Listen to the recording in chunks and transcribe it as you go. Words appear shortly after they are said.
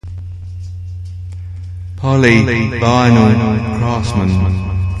Poly Vinyl Craftsman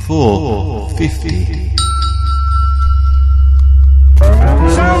 450.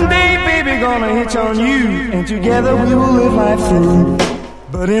 Someday, baby, gonna hitch on you, and together we will live life through.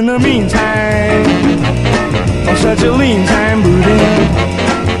 But in the meantime, on such a lean time, booty,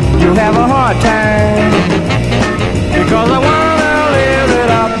 you'll have a hard time. Because I wanna live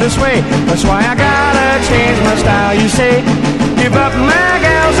it up this way. That's why I gotta change my style. You say, give up my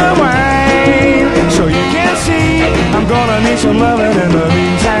gals of wine, so you can see I'm gonna need some loving in the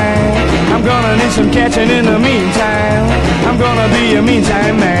meantime. I'm gonna need some catching in the meantime. I'm gonna be a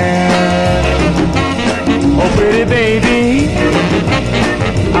meantime man. Oh pretty baby,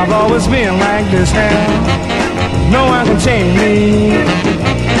 I've always been like this now. No one can change me.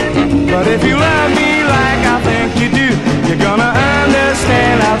 But if you love me like I think you do, you're gonna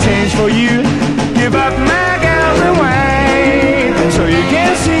understand I'll change for you. Give up my gals and wine, so you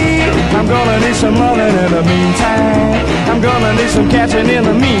can see I'm gonna need some loving in the meantime. I'm gonna need some catching in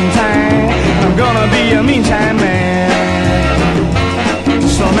the meantime. I'm gonna be a meantime man.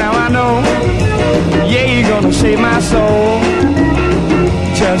 So now I know, yeah, you're gonna save my soul.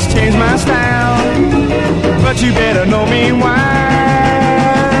 Just change my style, but you better know me why.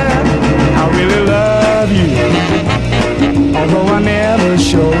 I really love you, although I never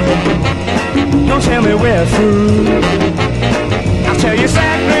show it. Don't tell me we're through. I'll tell you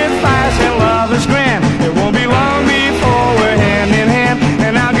sacrifice and love is grand. It won't be long before we're hand in hand.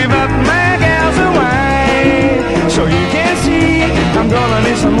 And I'll give up my gals of wine, so you can see I'm gonna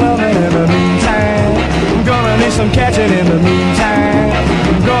need some loving in the meantime. I'm gonna need some catching in the meantime.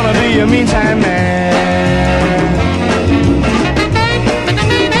 I'm gonna be a meantime man.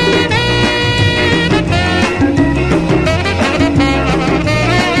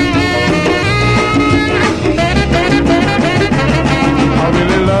 I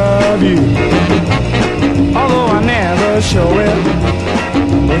really love you, although I never show it.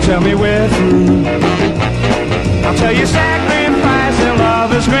 Don't tell me we're through. I'll tell you sacrifice and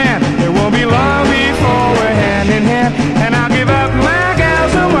love is grand. It won't be long before we're hand in hand. And I'll give up my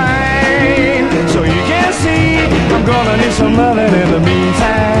gals of wine, so you can see I'm gonna need some loving in the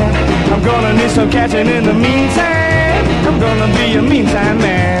meantime. I'm gonna need some catching in the meantime. I'm gonna be a meantime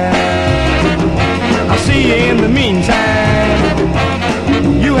man. I'll see you in the meantime.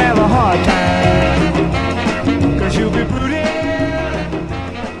 You have a hard time, 'cause you'll be brooding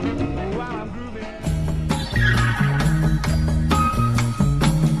while I'm grooving.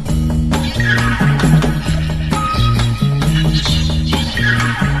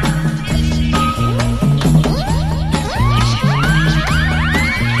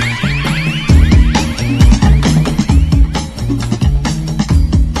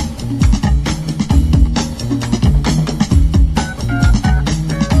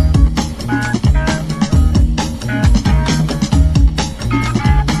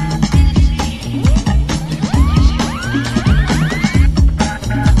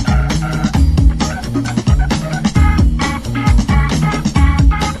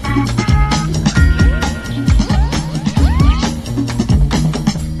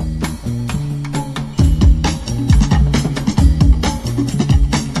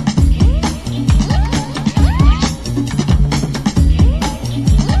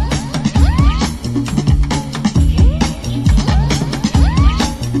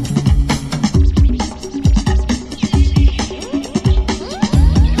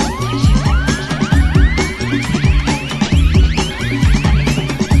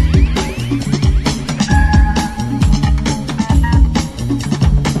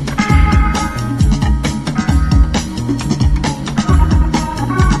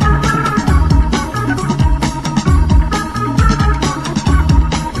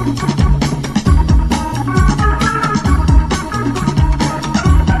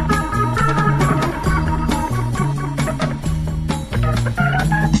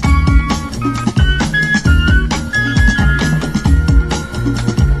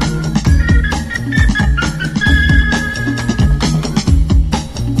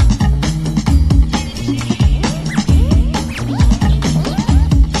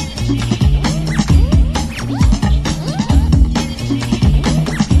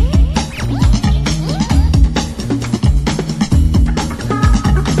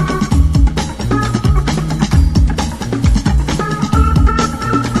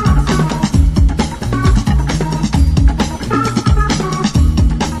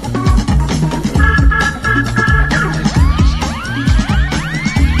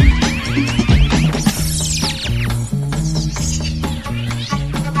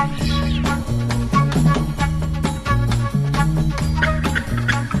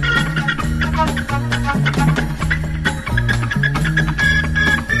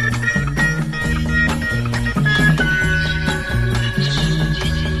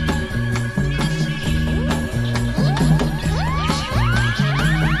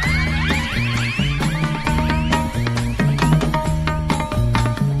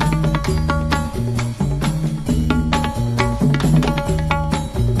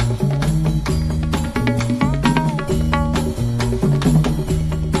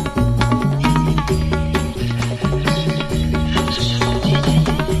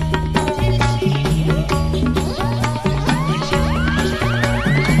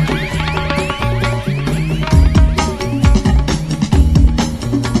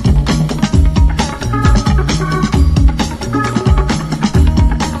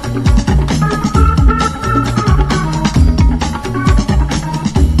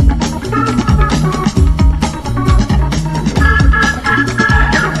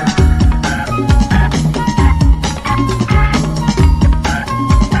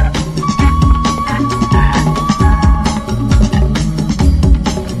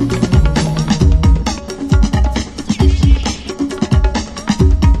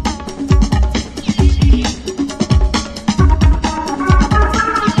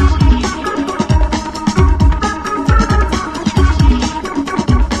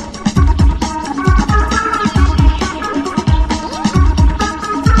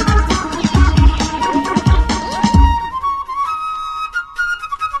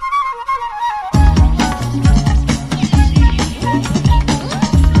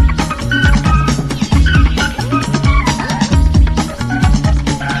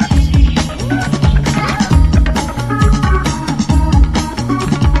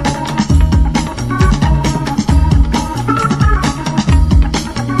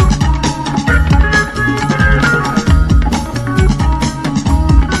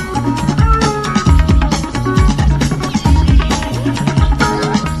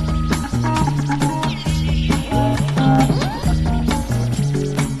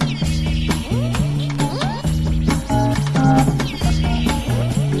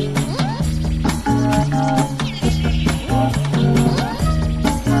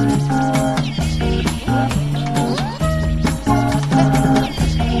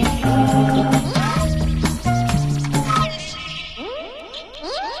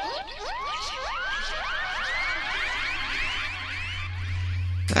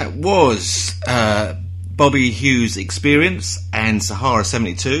 That was Bobby Hughes' Experience and Sahara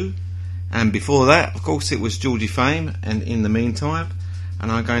 72. And before that, of course, it was Georgie Fame and In the Meantime.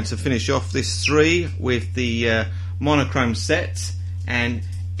 And I'm going to finish off this 3 with the Monochrome Set and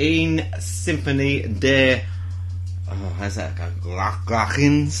In Symphony der... Oh, how's that go?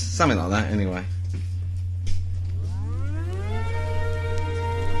 Glachins? Something like that, anyway.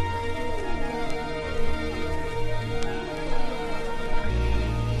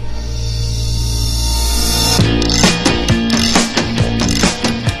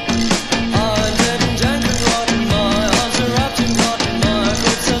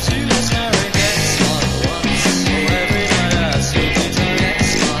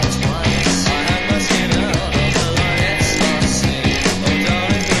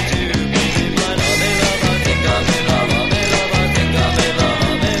 Darling, would you be my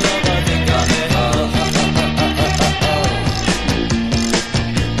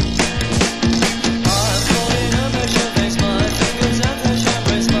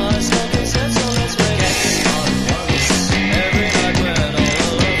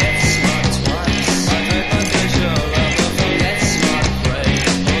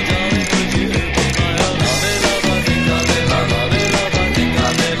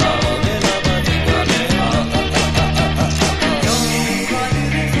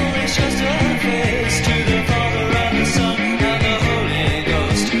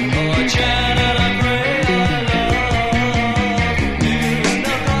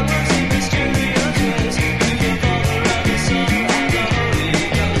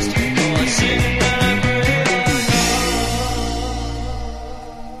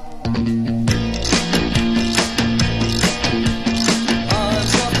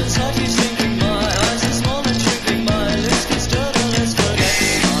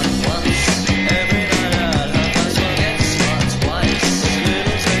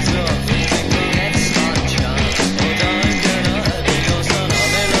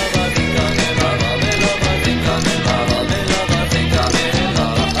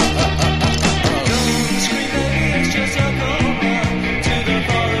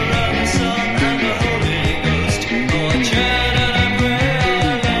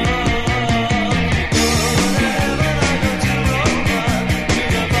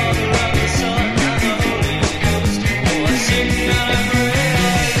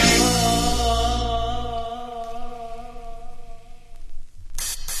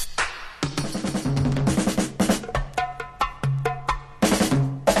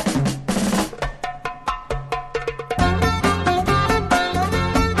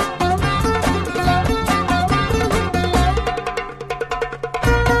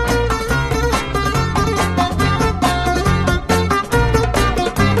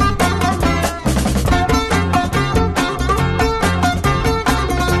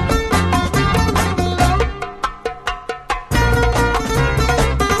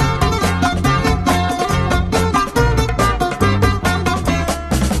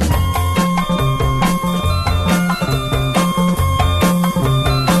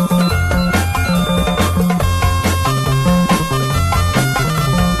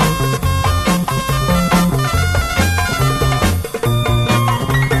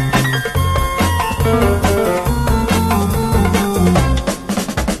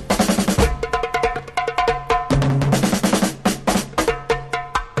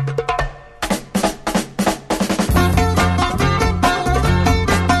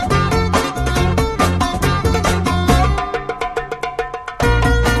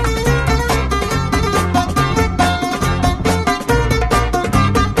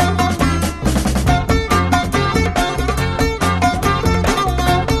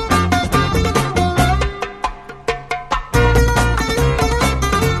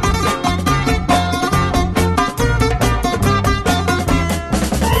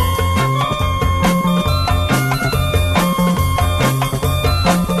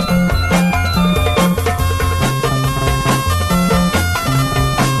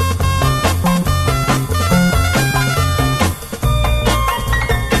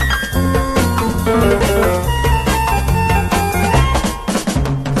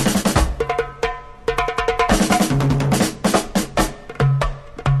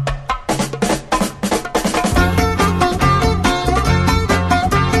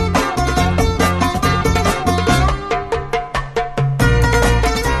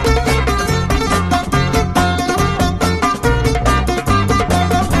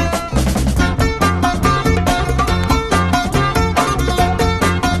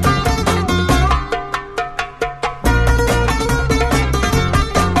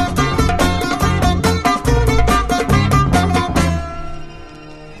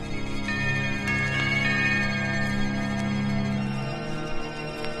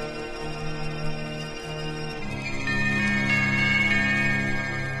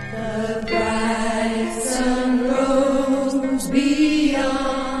The bright sun rose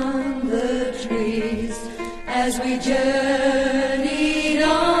beyond the trees as we journeyed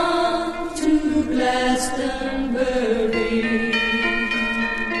on to Glastonbury.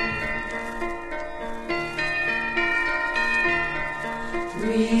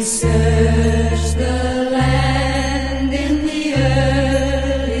 We searched the land in the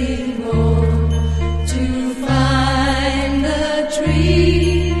early morn to find the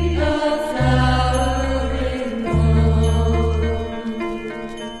tree of flowering gold.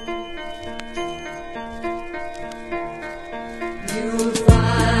 You'll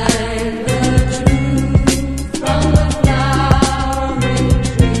find the truth from the flowering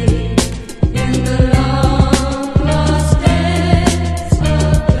tree in the long lost dance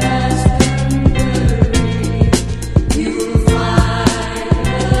of Glastonbury. You'll find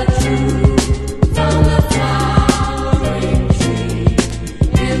the truth from the flowering tree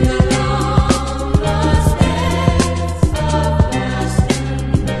in the long lost dance of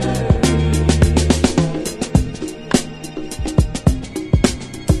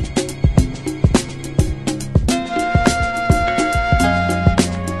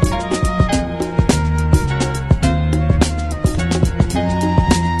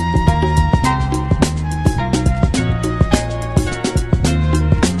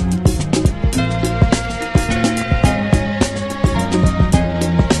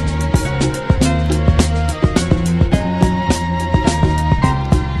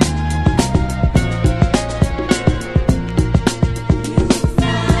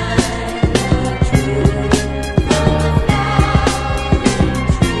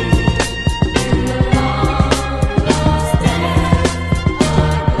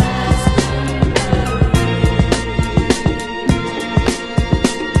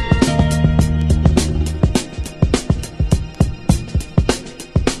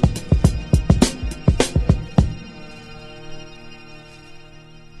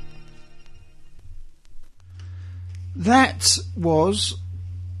That was...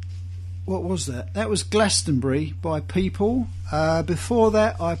 what was that? That was Glastonbury by People. Before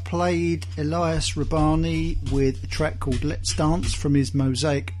that I played Elias Rabani with a track called Let's Dance from his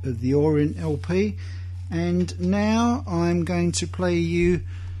Mosaic of the Orient LP. And now I'm going to play you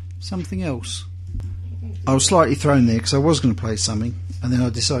something else. I was slightly thrown there because I was going to play something and then I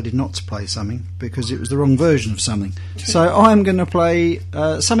decided not to play something because it was the wrong version of something. So I'm going to play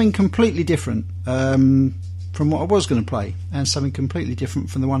something completely different from what I was going to play, and something completely different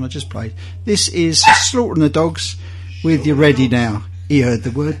from the one I just played. This is Slaughtering the Dogs with You Ready Now. He heard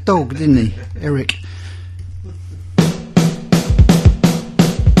the word dog, didn't he, Eric?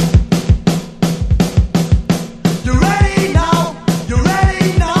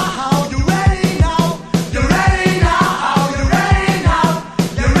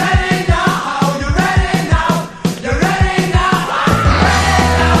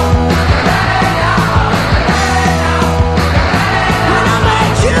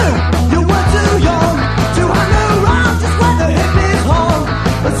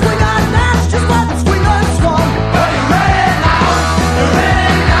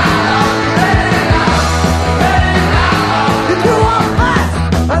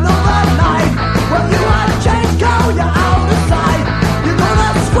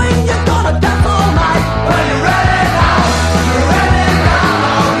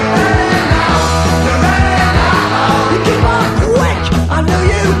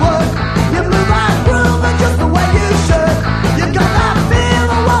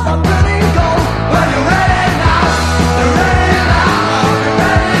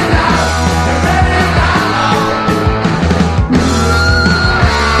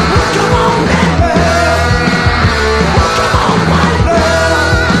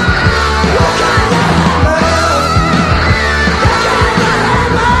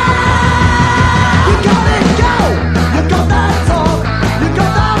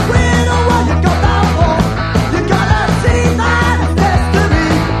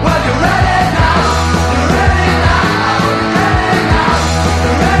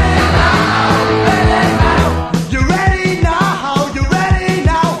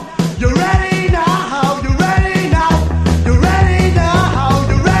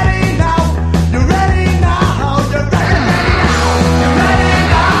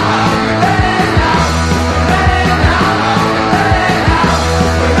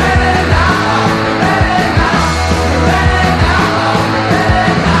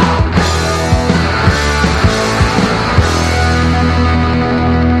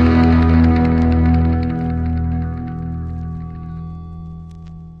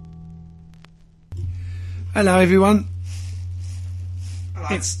 Hello everyone.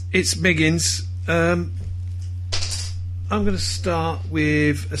 It's Miggins. I'm going to start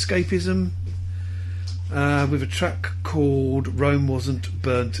with Escapism with a track called Rome Wasn't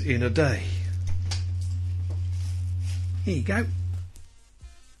Burnt in a Day. Here you go.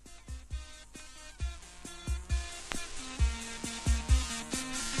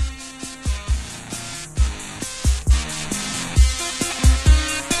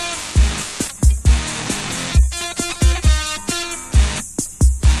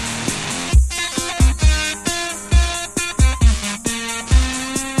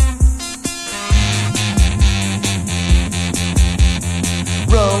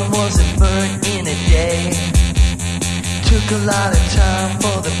 Rome wasn't burnt in a day. Took a lot of time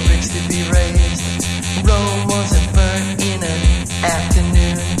for the bricks to be raised. Rome wasn't burnt in an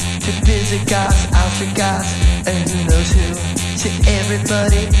afternoon. To Visigoths, Ostrogoths, and who knows who. Till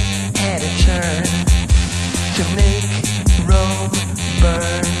everybody had a turn to make Rome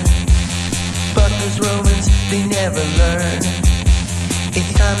burn. But those Romans, they never learn.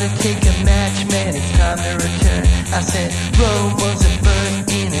 It's time to take a match, man, it's time to return. I said, Rome wasn't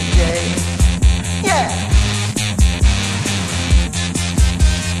burnt in a day. Yeah!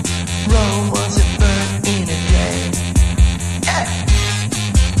 Rome wasn't burnt in a day. Yeah!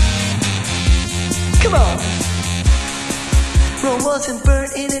 Come on! Rome wasn't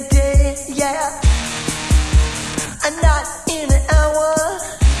burnt in a day, yeah! And not in an hour.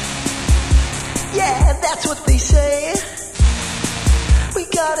 Yeah, that's what they say. We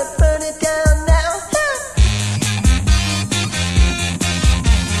gotta burn it down now.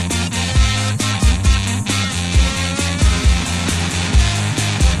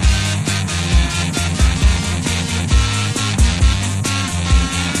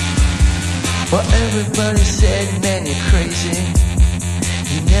 Well, everybody said, man, you're crazy.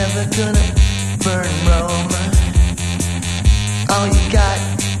 You're never gonna burn Rome. All you got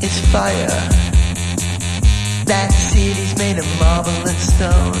is fire. That city's made of marble and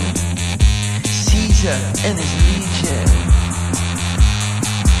stone. Caesar and his legion,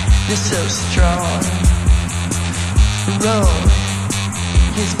 they're so strong. Rome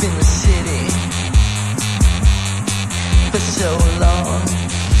has been the city for so long.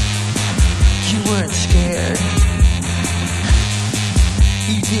 You weren't scared.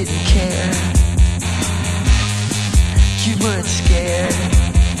 You didn't care. You weren't scared.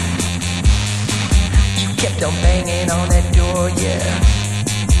 Kept on banging on that door, yeah.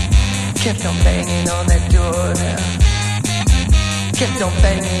 Kept on banging on that door, yeah. Kept on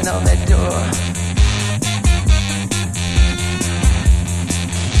banging on that door.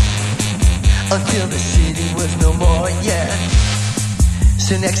 Until the city was no more, yeah.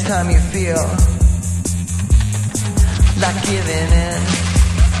 So next time you feel like giving in,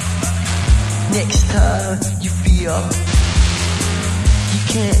 next time you feel you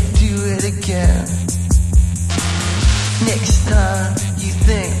can't do it again, next time you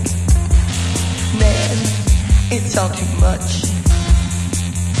think, man, it's all too much,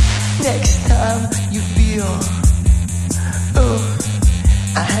 next time you feel, oh,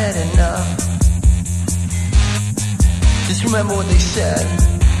 I had enough, just remember what they said.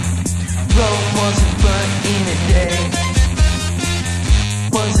 Rome wasn't burnt in a day.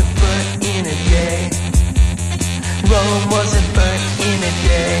 Wasn't burnt in a day. Rome wasn't burnt in a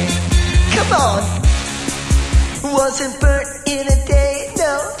day. Come on! Wasn't burnt in a day,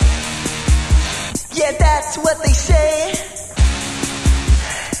 no. Yeah, that's what they say.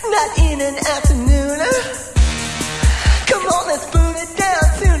 Not in an afternoon. Come on, let's burn it down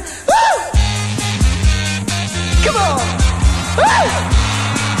soon. Woo! Come on! Woo!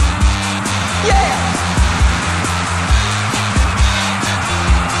 Yeah!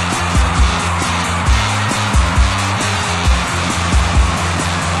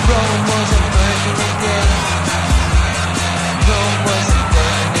 Rome wasn't burnt in a day. Rome wasn't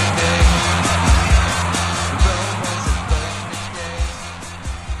burnt in a day. Rome wasn't burnt in a day.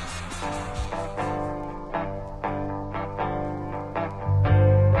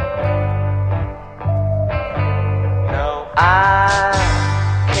 No, I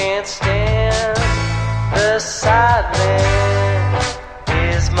can't stand the silence.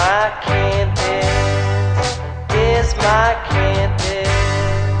 Is my Candace? Is my Candace?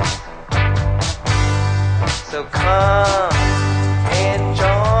 So come and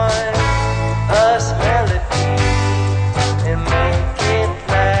join us, melody, and make it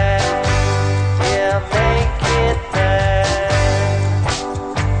last. Yeah, make it last.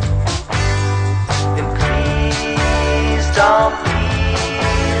 And please don't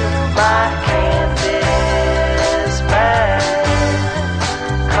leave my Candace man.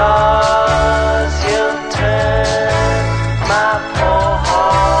 'Cause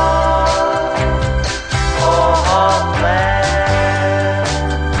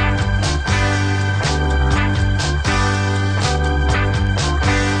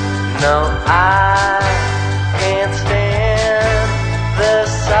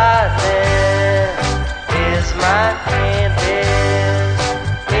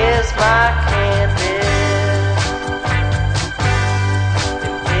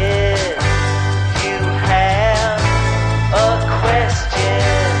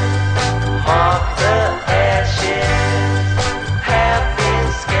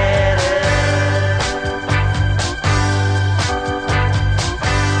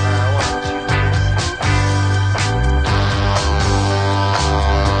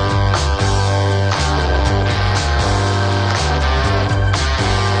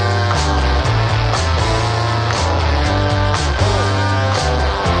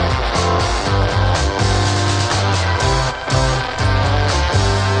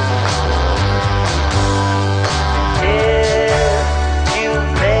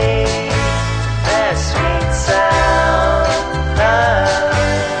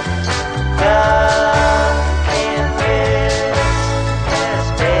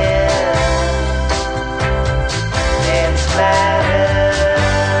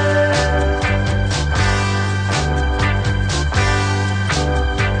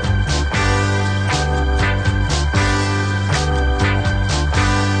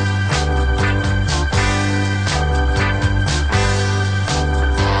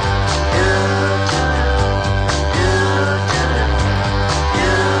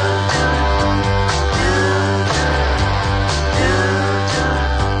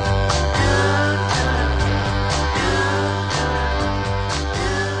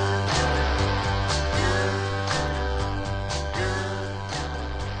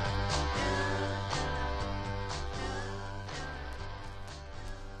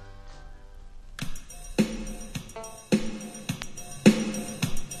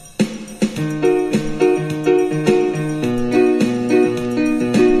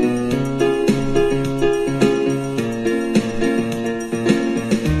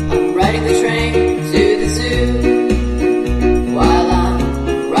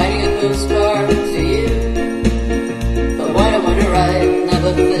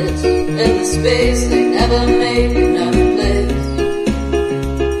space, they never make enough place.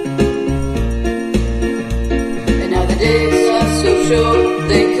 And now the days are so short,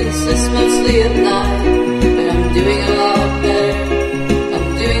 they consist mostly of night. But I'm doing a lot better, I'm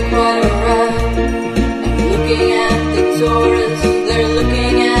doing quite alright. I'm looking at the tourists, they're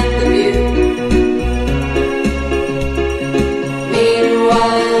looking at the view.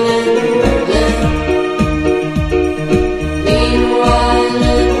 Meanwhile in Berlin, meanwhile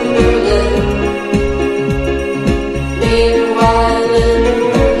in Berlin, meanwhile in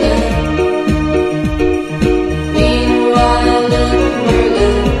Berlin, meanwhile in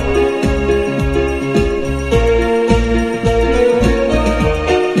Berlin.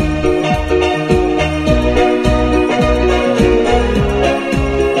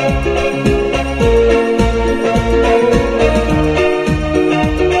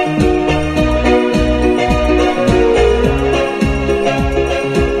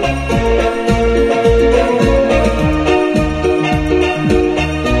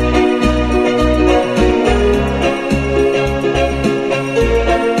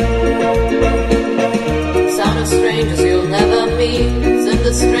 Sound of strangers you'll never meet in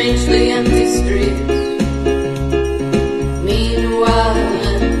the strangely empty streets. Meanwhile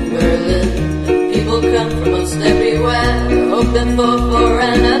in Berlin, people come from most everywhere, hoping for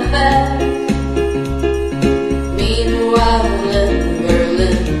an affair. Meanwhile in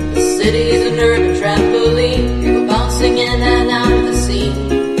Berlin, the city's an urban trampoline, people bouncing in and out of the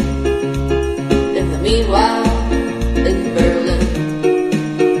scene. In the meanwhile in Berlin.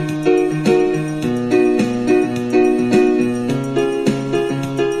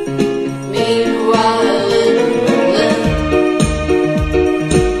 Meanwhile in Berlin,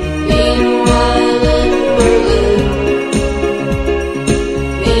 meanwhile in Berlin,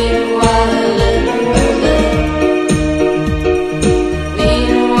 meanwhile in Berlin,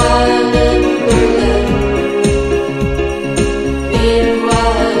 meanwhile in Berlin,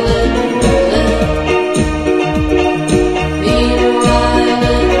 meanwhile in Berlin, meanwhile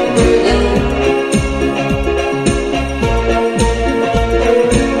in Berlin.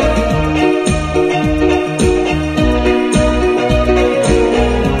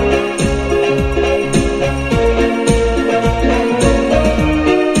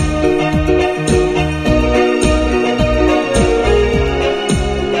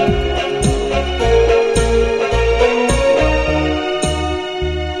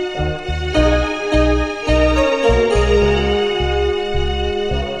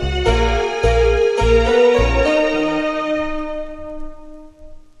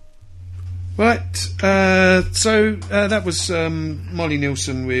 Right, so that was Molly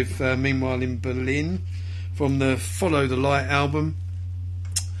Nielsen with Meanwhile in Berlin from the Follow the Light album.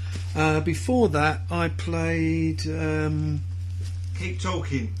 Before that, I played Keep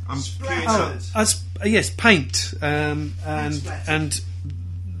talking. I'm yes, Paint, and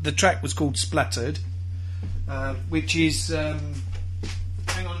the track was called Splattered, which is hang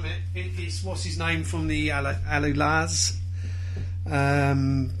on a minute, it is what's his name from the Alulaz.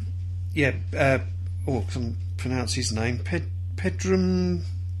 I can pronounce his name. Pedram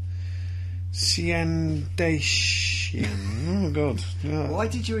Siandashian. Oh God! Why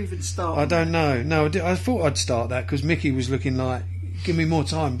did you even start? I don't know. No, I thought I'd start that because Mickey was looking like, "Give me more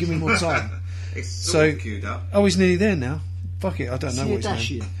time. Give me more time." It's So- sort of queued up. Oh, he's nearly there now. Fuck it, I don't know what his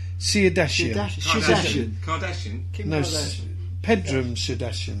name. Siadashian. Shazashian. Kardashian. Kim No, Kardashian. Pedram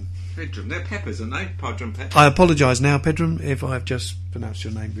Siadashian. Pedram. They're peppers, aren't they? Pedram peppers. I apologise now, Pedram, if I've just pronounced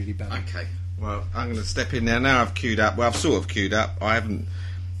your name really bad. Okay. Well, I'm going to step in now. Now I've queued up. Well, I've sort of queued up. I haven't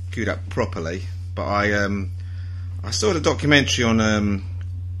queued up properly, but I saw the documentary on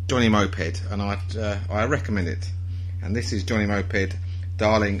Johnny Moped, and I recommend it. And this is Johnny Moped,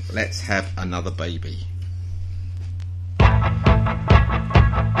 Darling, Let's Have Another Baby.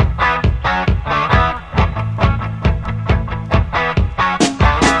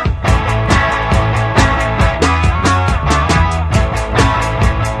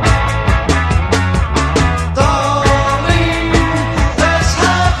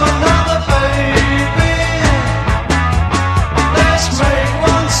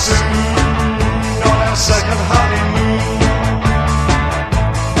 Second honeymoon,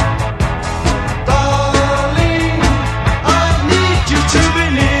 darling.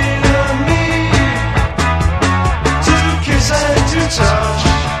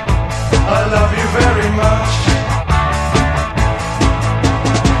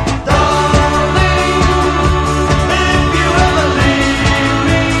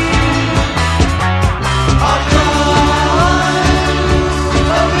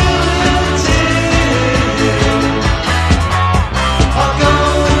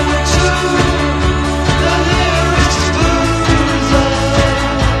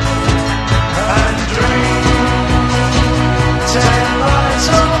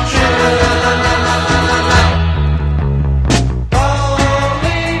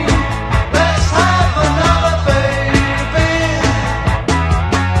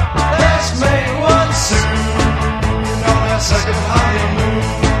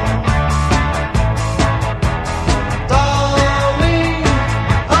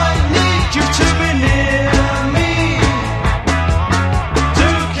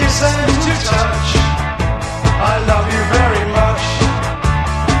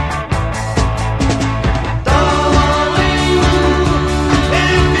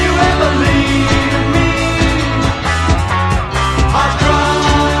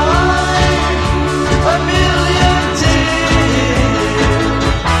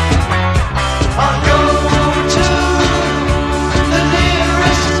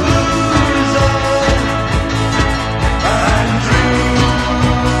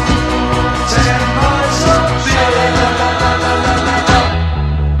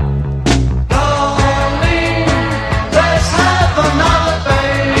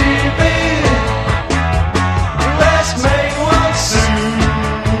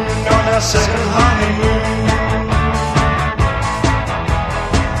 second honeymoon.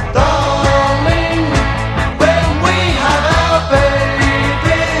 Darling, when we have our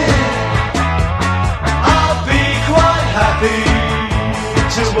baby, I'll be quite happy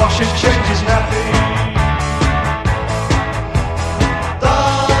to wash and change his nappy.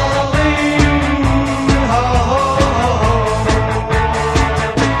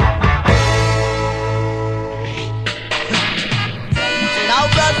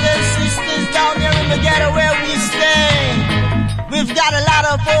 We've got a lot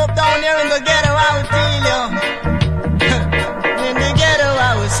of hope down here in the ghetto, I will tell you. In the ghetto,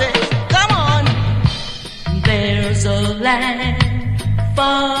 I will say, come on. There's a land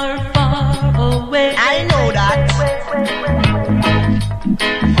far, far away. I know that.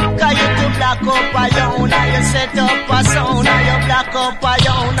 Cause you to black up a young, and you set up a sound, and you black up a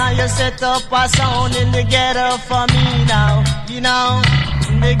young, and you set up a sound in the ghetto for me now. You know,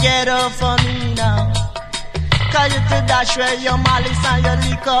 in the ghetto for me now. Cause you to dash where your malice and you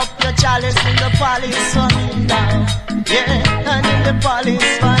lick up your chalice in the police for me now. Yeah, and in the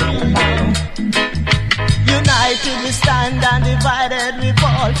police for me now. United we stand and divided we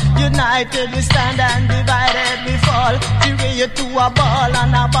fall. United we stand and divided we fall. To raise you to a ball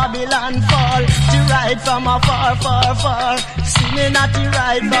and a Babylon fall. To ride from afar, far, far. Singing at the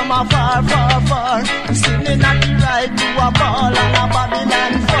ride from afar, far, far. Singing at the ride to a ball and a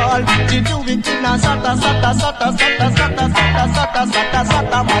Babylon fall. To do it in a sata, sata, sata, sata, sata, sata, sata, sata,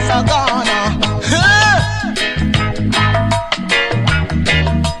 sata, masagana.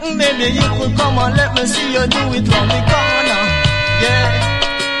 Maybe you could come and let me see you do it from the corner. Yeah.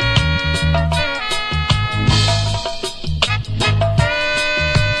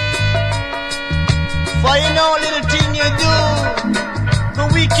 For you know, little thing you do, the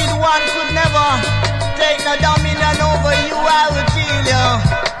wicked one could never take no dominion over you, I will tell you.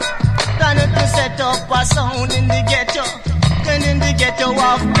 Trying to set up a sound in the ghetto. And in the ghetto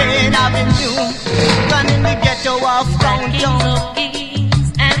of Pain Avenue. And in the ghetto of Downtown.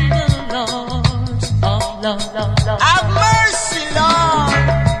 Have mercy, Lord.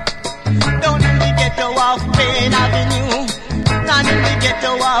 Down in the ghetto of Pain Avenue, and in the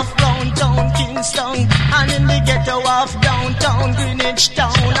ghetto of Downtown Kingston, and in the ghetto of Downtown Greenwich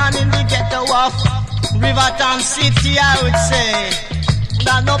Town, and in the ghetto of Rivertown City, I would say.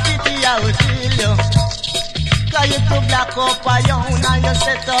 There's no pity, I would feel you. Cause you to black up a young, and you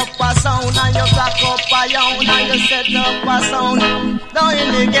set up a sound, and you black up a young, and you set up a sound. Down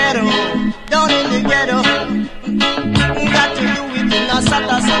in the ghetto, down in the ghetto. Got to do it in a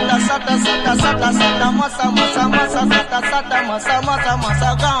sata, sata, sata, sata, sata, sata, masa, masa, masa, sata, sata, masa, masa, masa,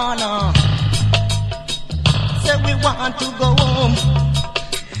 Ghana. Say we want to go home.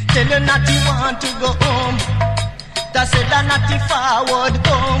 Tell you not you want to go home. That said that not you forward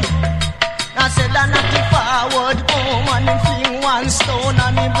home. I said that not you forward home. And him fling one stone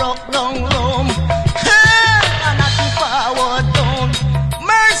and he broke down Rome. Hey, and not you forward home.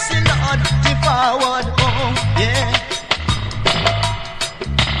 Mercy Lord, you forward home. Yeah.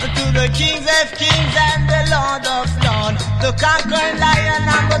 To the kings of kings and the Lord of lords, the conquering lion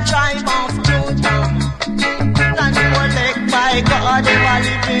and the tribe of Judah. And you were led by God, you are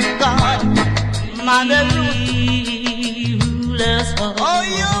living God. Man, the rulers of oh,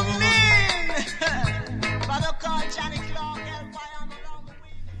 you mean? Father called Johnny Clark,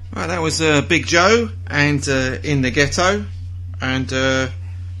 Right, that was Big Joe and In the Ghetto. And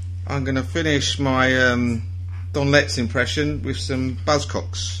I'm going to finish my Don Letts impression with some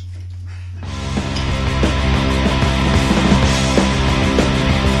Buzzcocks.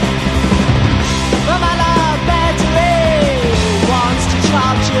 Well, my love battery wants to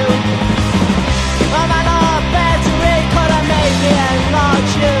charge you. Well, my love battery could have made me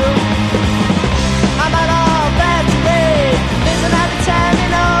enlarge you. And my love battery isn't at the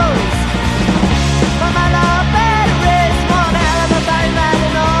terminals. Well, my love battery's one hell of a bang that he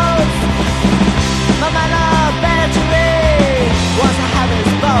knows. Well, my love battery was a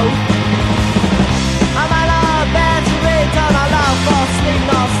Harris boat. And my love battery don't allow for sleep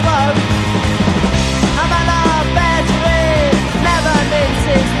nor smoke. And my love battery never needs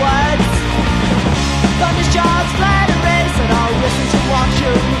his words. From his job's flattery, so don't listen to what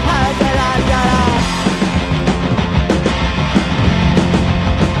you heard.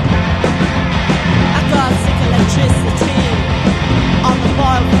 I got sick electricity on the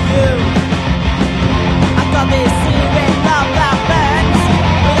boil for you. I got this secret love that burns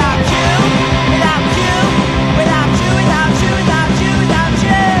without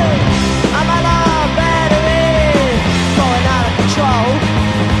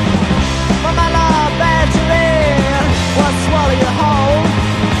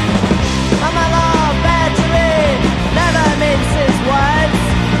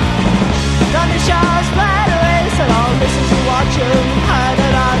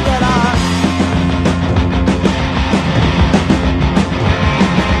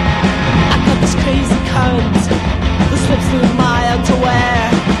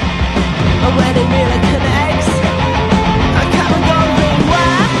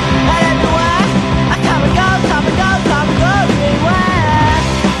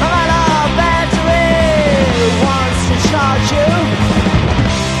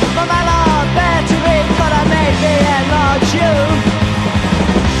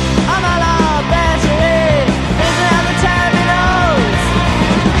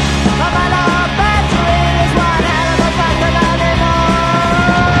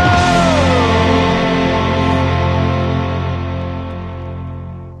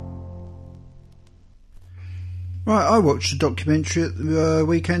watched a documentary at the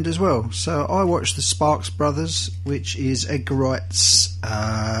weekend as well. So I watched the Sparks Brothers, which is Edgar Wright's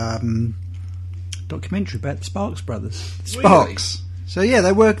documentary about the Sparks Brothers. Sparks. So yeah,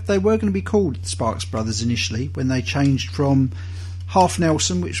 they were going to be called the Sparks Brothers initially when they changed from Half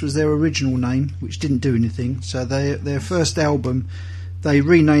Nelson, which was their original name, which didn't do anything. So their first album, they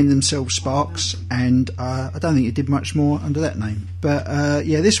renamed themselves Sparks, and I don't think it did much more under that name. But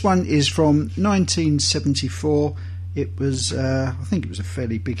yeah, this one is from 1974. It was, I think it was a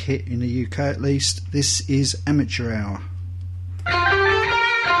fairly big hit in the UK at least. This is Amateur Hour.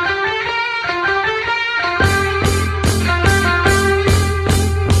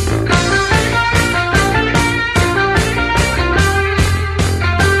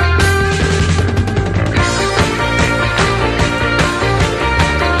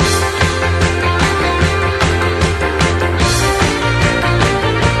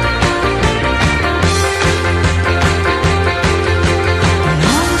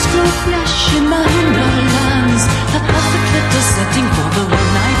 Setting for the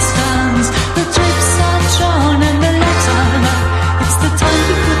one-night stands. The trips are drawn and the lights are up. It's the time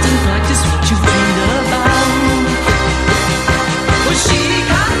to put in practice what you dreamed about. Well, she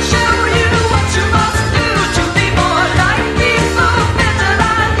can show you what you must do to be more like people better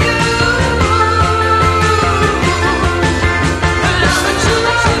than you. Love and true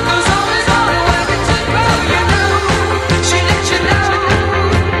love goes always on where it's a grow, you know. She let you know.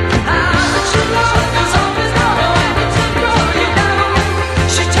 Love and true love goes always on where it's a grow.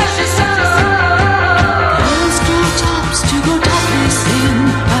 She tells you so. Those school tops to go topless in.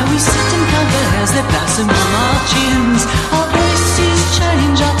 While we sit and count the hairs that blossom on our chins. Our voices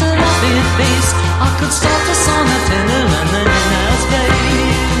change out the rapid pace. I could start the song and tell her and then in our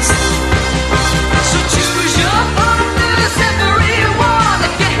space. So choose your partners, every one.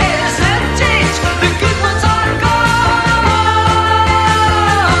 If your hair's left change, the good ones are gone.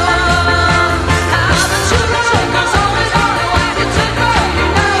 How the true love goes always on when it's a girl, you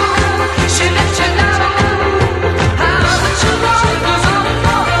know. She let you know. How the true love goes always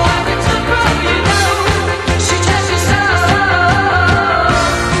on when it's a girl, you know. She tells you so.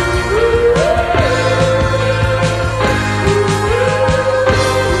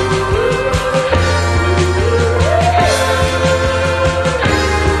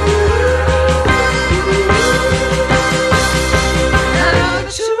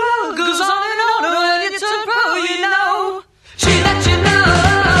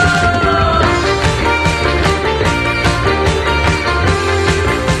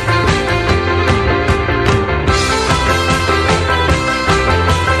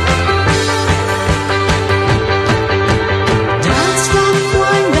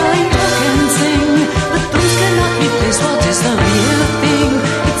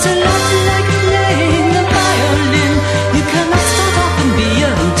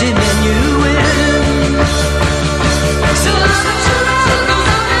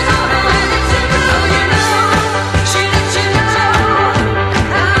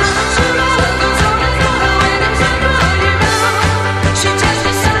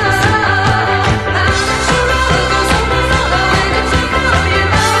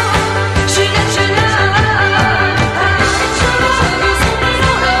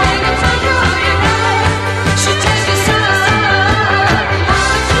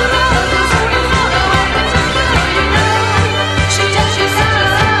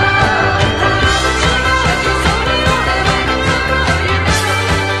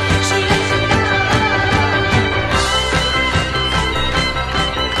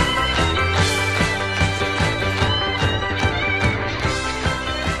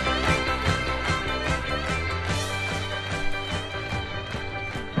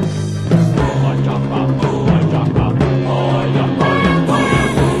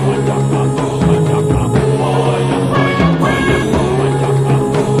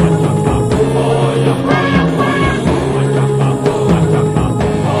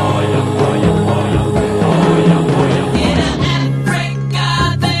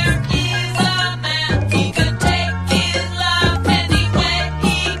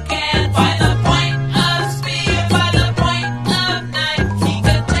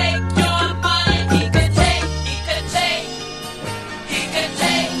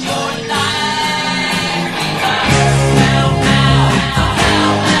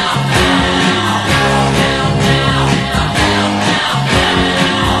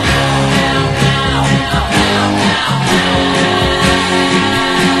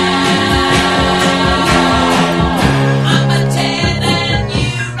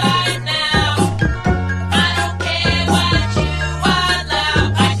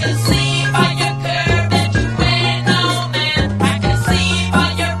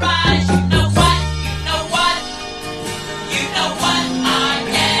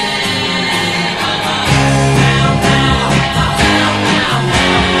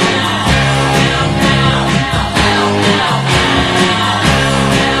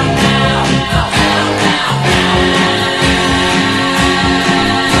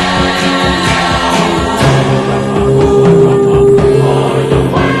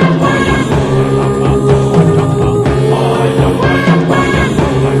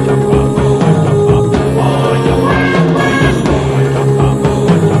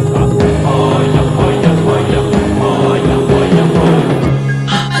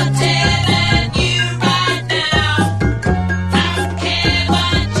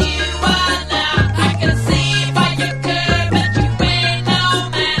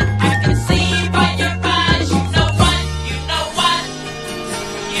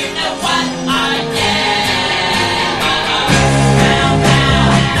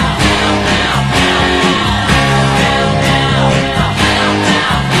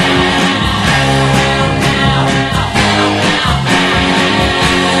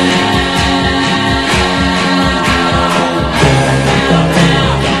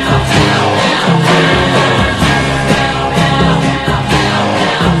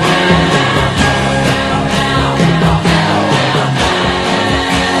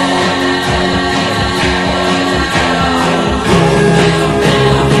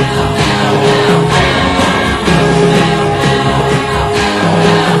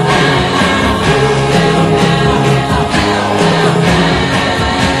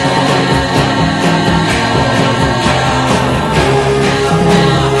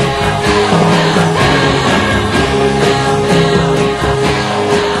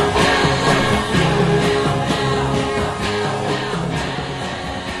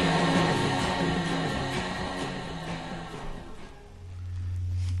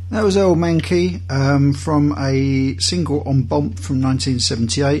 That was Earl Mankey from a single on Bomp from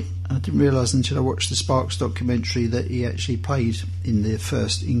 1978. I didn't realise until I watched the Sparks documentary that he actually played in the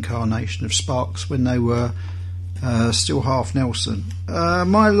first incarnation of Sparks when they were still half Nelson.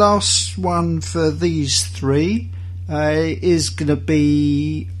 My last one for these three is going to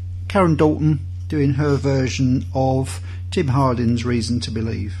be Karen Dalton doing her version of Tim Hardin's Reason to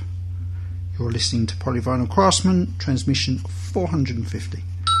Believe. You're listening to Polyvinyl Craftsman, transmission 450.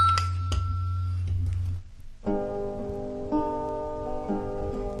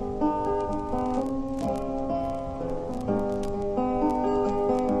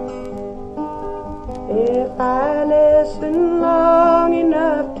 If I listen long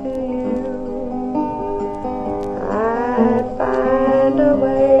enough to you, I'd find a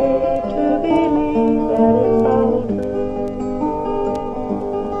way to believe that it's all true.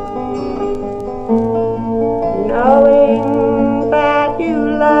 Knowing that you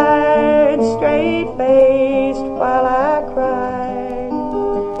lied straight-faced while I cried,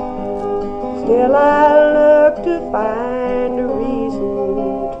 still I look to find a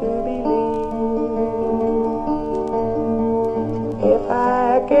reason to believe. If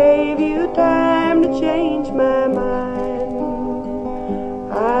I gave you time to change my mind,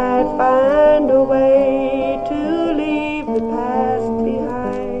 I'd find a way to leave the past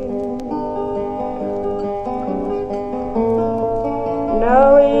behind.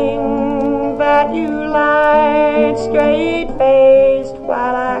 Knowing that you lied straight-faced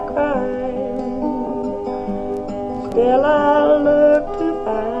while I cried, still I'll look to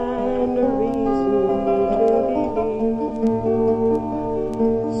find a reason to believe.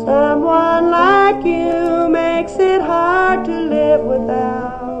 Someone like you makes it hard to live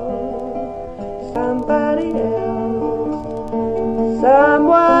without somebody else.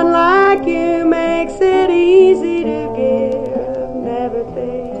 Someone like you makes it easy to give, never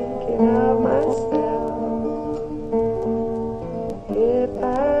thinking of myself. If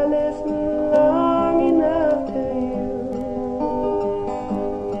I listen long enough to you,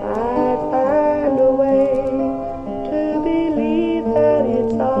 I'd find a way to believe that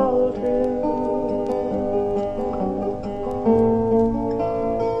it's all true.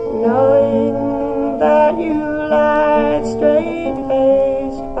 Knowing that you lied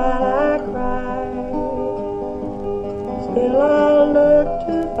straight-faced while I cried, still I'll look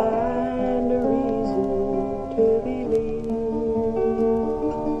to find a reason to believe.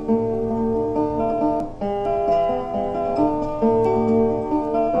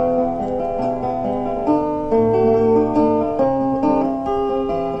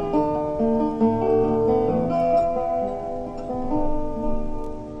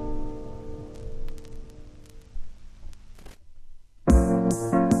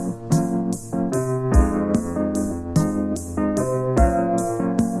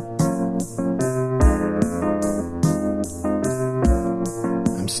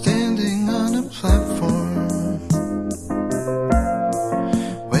 I'm standing on a platform,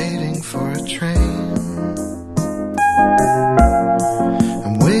 waiting for a train.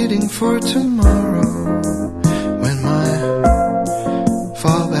 I'm waiting for tomorrow, when my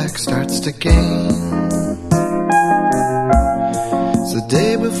fallback starts to gain. It's the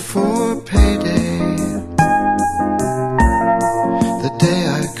day before payday, the day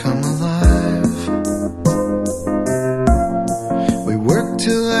I come alive. We work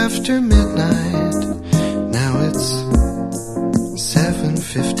till after midnight, now it's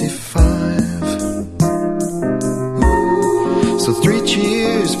 7:55. So 3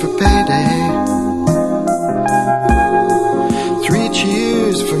 cheers for payday, 3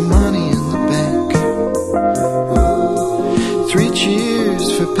 cheers for money in the bank, 3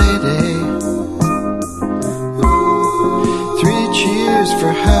 cheers for payday, 3 cheers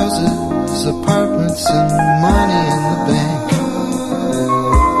for houses, apartments, and money in the bank.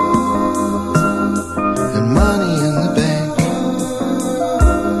 And money in the bank.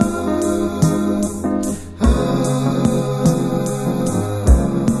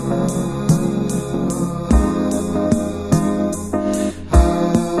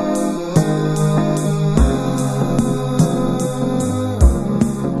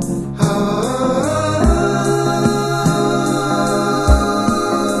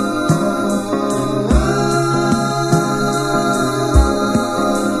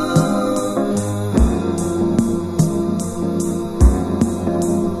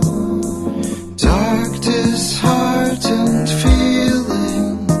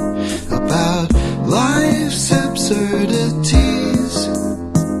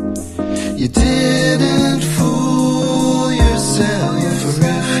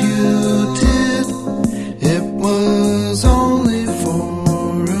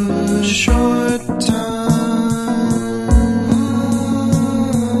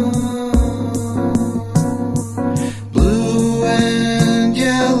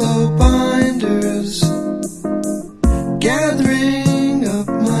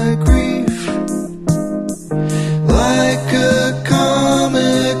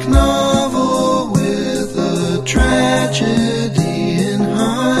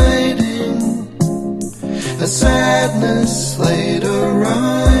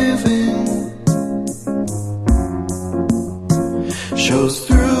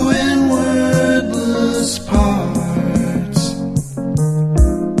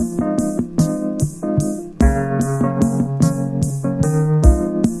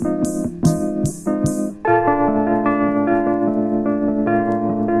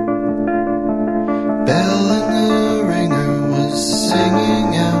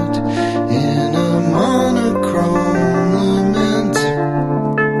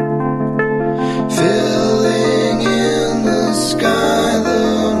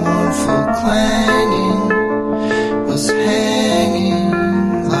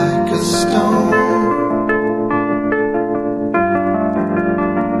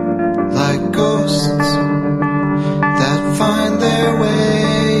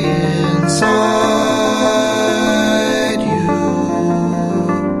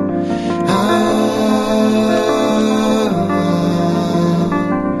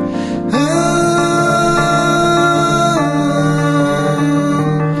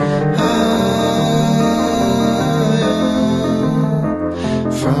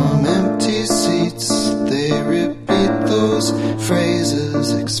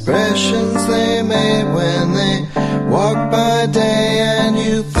 phrases, expressions they made when they walked by day and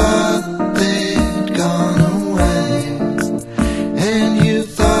you thought they'd gone away. And you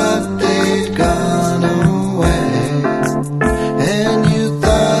thought they'd gone away. And you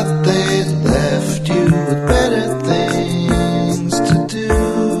thought they'd left you with better things to do.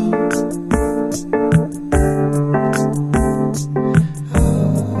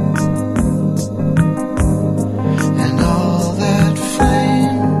 And all that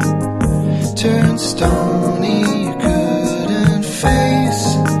flame turned stony, you couldn't face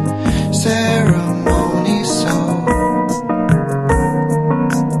ceremony, so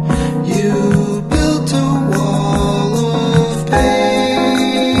you built a wall of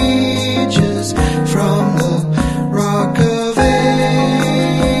pages from the rock of ages.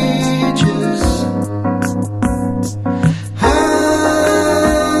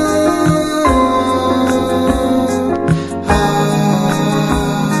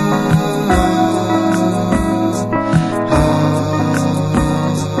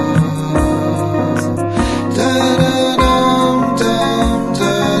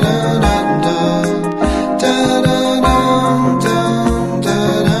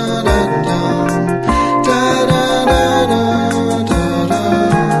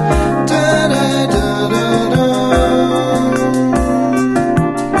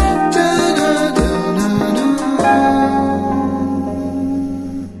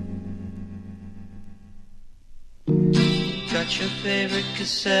 Got your favorite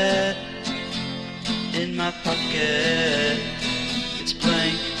cassette in my pocket. It's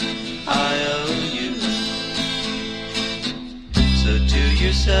blank, I owe you. So do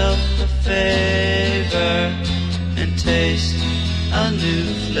yourself a favor and taste a new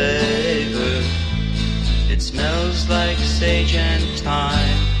flavor. It smells like sage and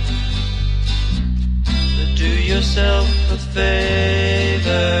thyme. But do yourself a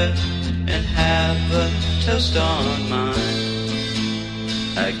favor and have a toast on mine.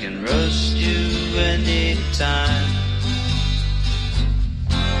 I can roast you anytime.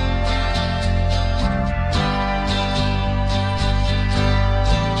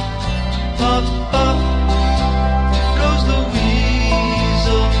 Pop, pop, goes the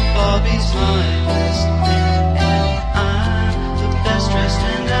weasel. Bobby's my best man, and I'm the best dressed,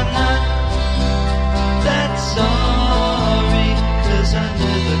 and I'm not that sorry, 'cause I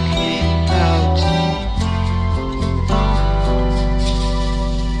never came out.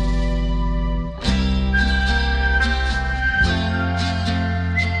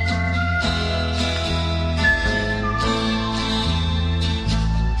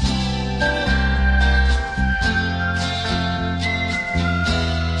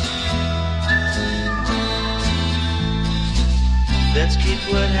 Let's keep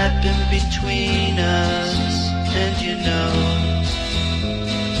what happened between us, and you know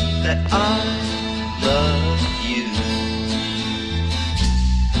that I love you.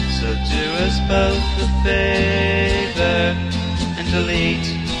 So do us both a favor and delete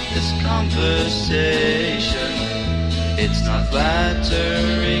this conversation. It's not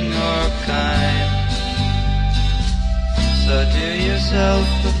flattering or kind. So do yourself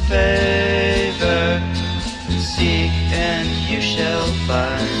a favor, seek and you shall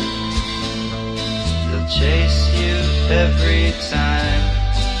find. They'll chase you every time.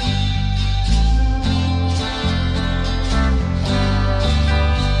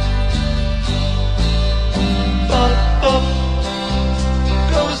 Bop, bop,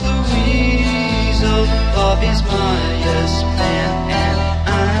 goes the weasel. Bobby's my yes man, and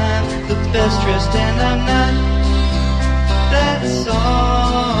I'm the best dressed, and I'm not that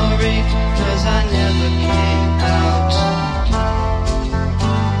sorry, 'cause I never came out.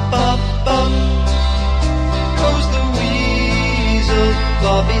 Bop, bop, goes the weasel.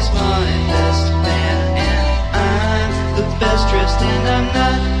 Bobby's my best man, and I'm the best dressed, and I'm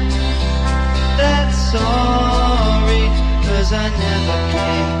not that sorry, 'cause I never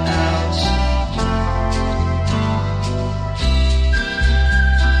came out.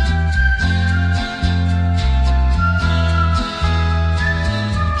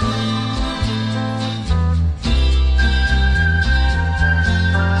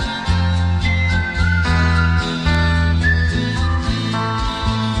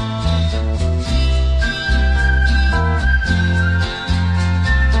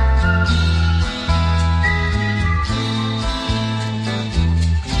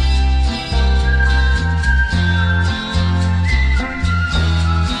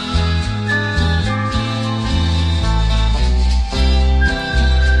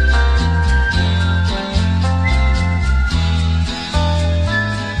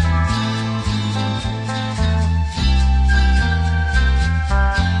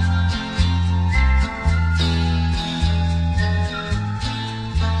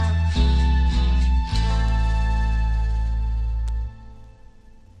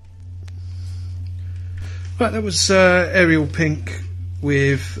 Right, that was Ariel Pink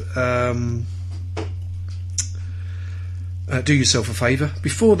with Do Yourself a Favour.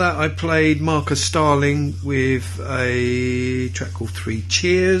 Before that, I played Marcus Starling with a track called Three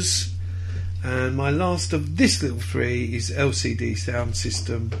Cheers. And my last of this little three is LCD Sound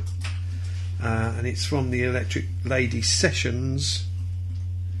System. And it's from the Electric Lady Sessions.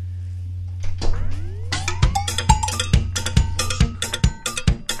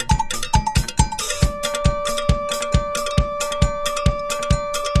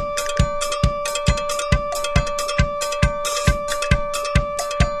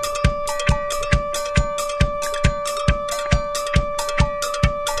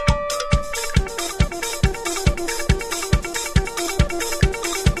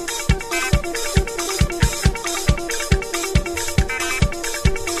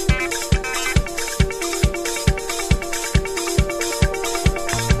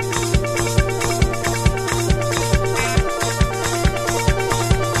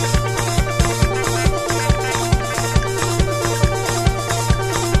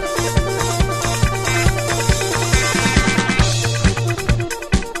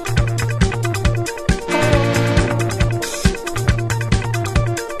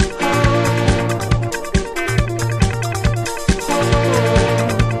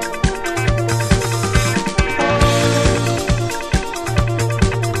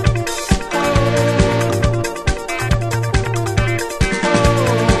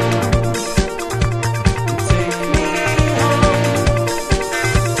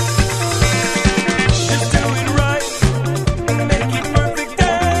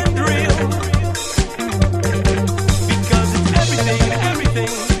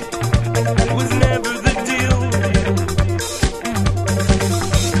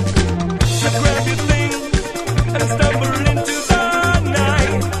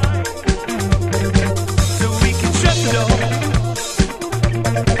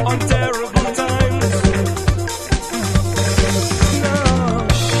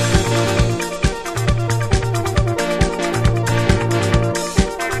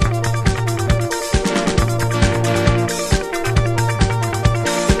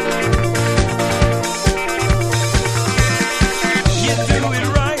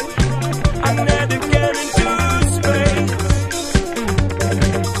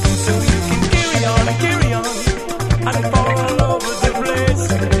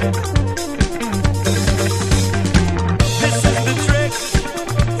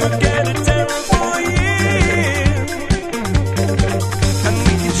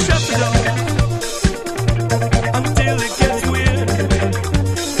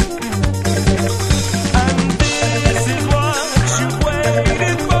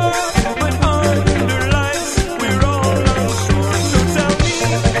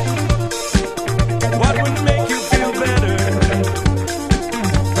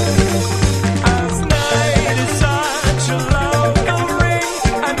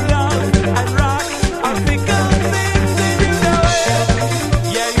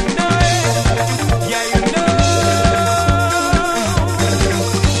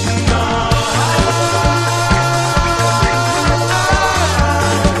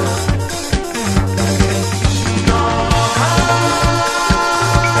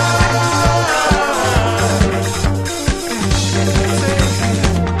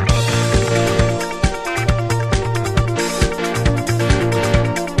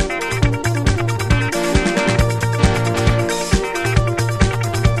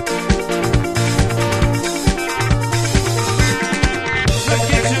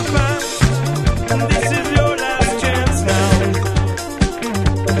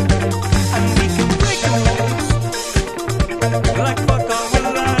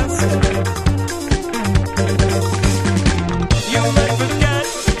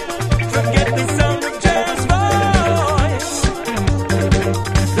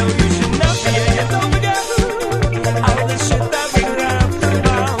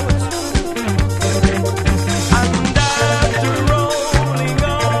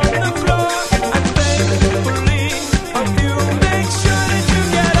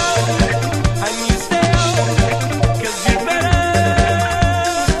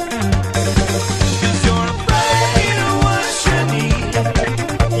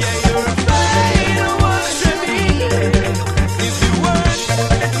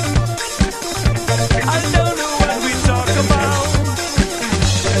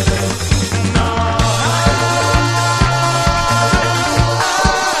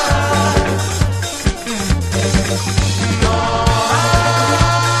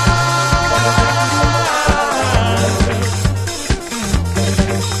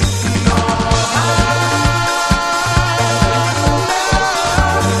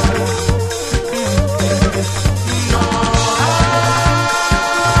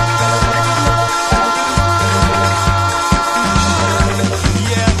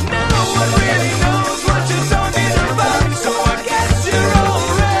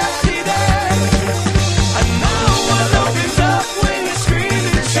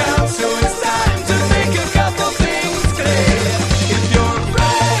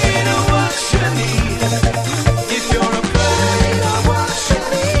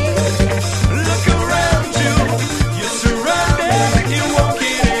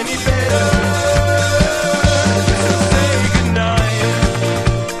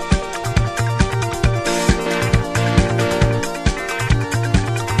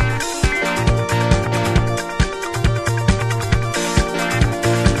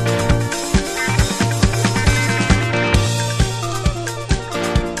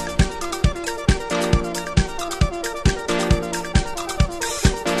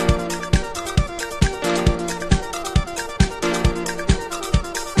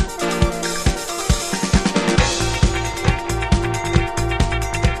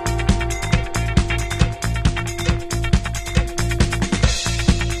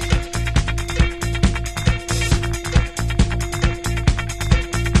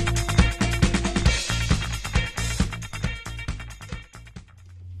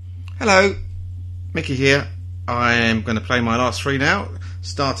 Hello, Mickey here. I am going to play my last three now,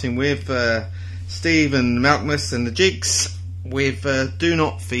 starting with Stephen Malkmus and the Jigs with Do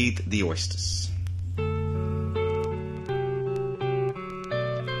Not Feed the Oysters.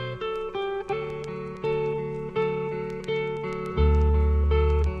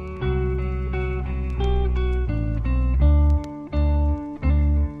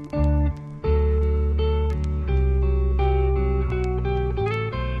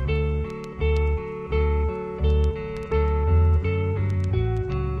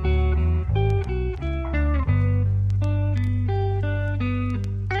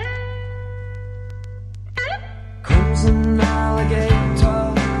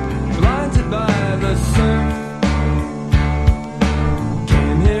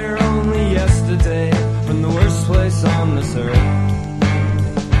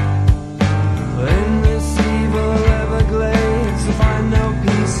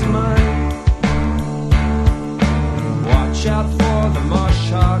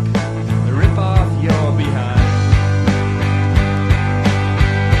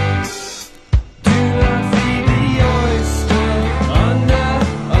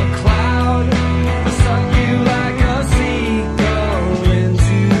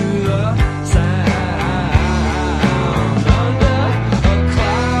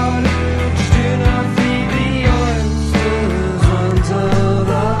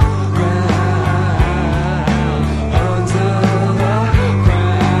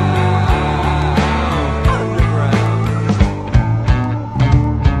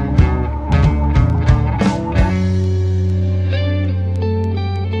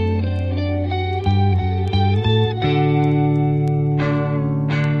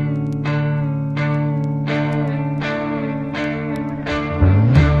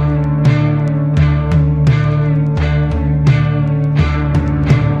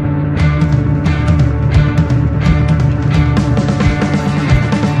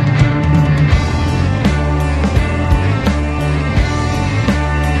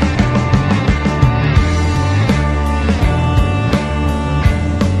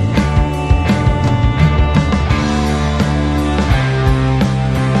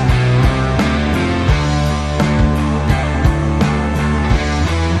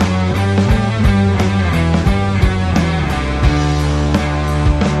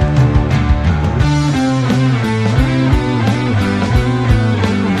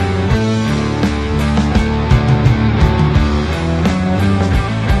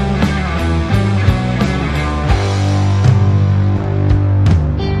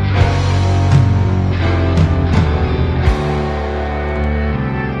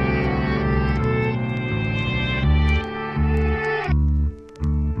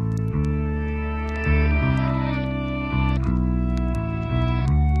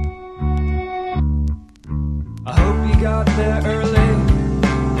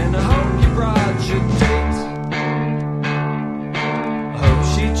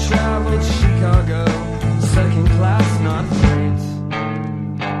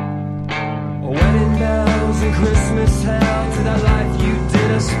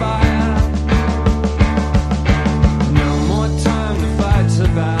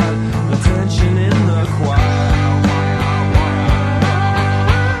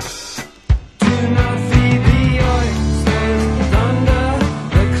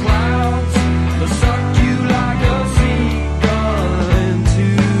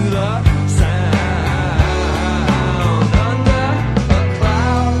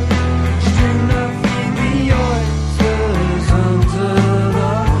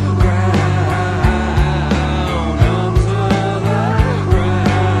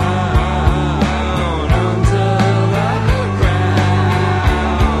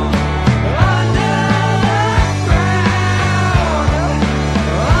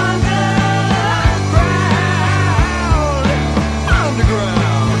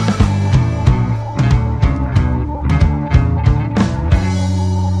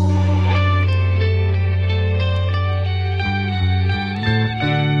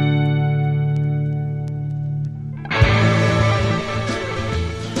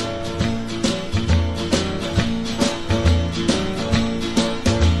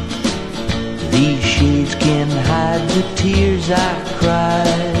 the tears I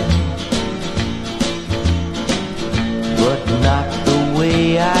cried, but not the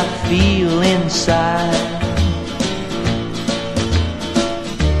way I feel inside.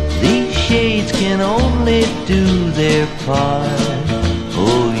 These shades can only do their part,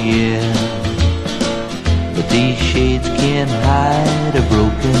 oh yeah, but these shades can't hide a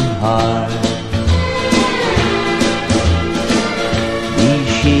broken heart. These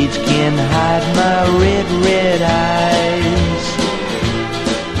shades can't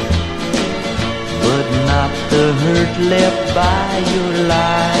the hurt left by your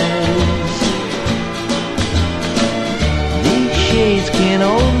lies. These shades can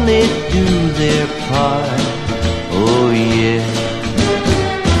only do their part, oh yeah.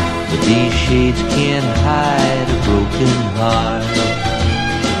 But these shades can't hide a broken heart.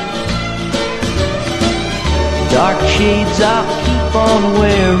 Dark shades I'll keep on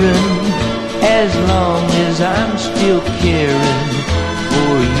wearing as long as I'm still caring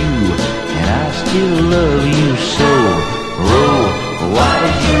for you, and I still love you so. Oh, why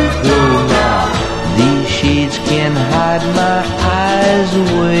did you go now? These shades can hide my eyes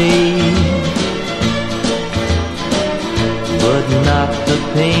away, but not the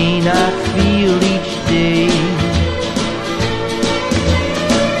pain I feel each day.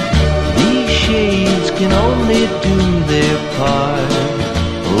 These shades can only do their part,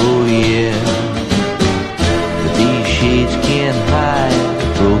 oh yeah. But these shades can't hide a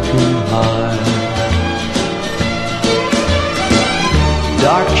broken heart.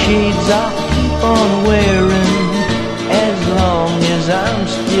 Dark shades I'll keep on wearing as long as I'm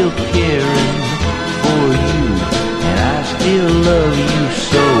still caring for you, and I still love you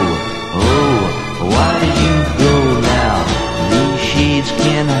so. Oh, why did you go now? These shades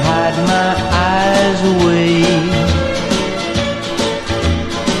can hide my eyes away,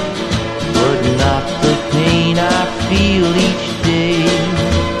 but not the pain I feel each day.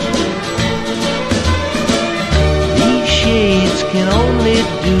 These shades can only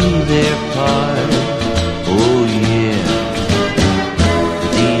do their part, oh yeah.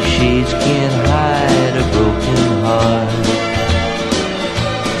 These shades can't hide a broken heart.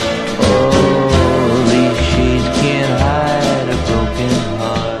 Oh, these shades can't hide a broken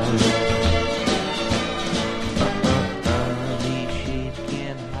heart. These shades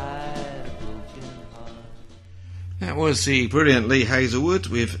can't hide a broken heart. That was the brilliant Lee Hazelwood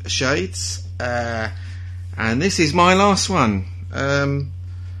with Shades, and this is my last one.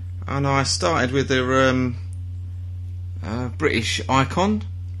 And I started with the British icon.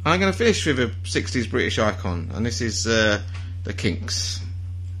 I'm going to finish with a 60s British icon, and this is the Kinks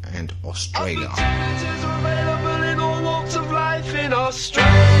and Australia. Opportunities are available in all walks of life in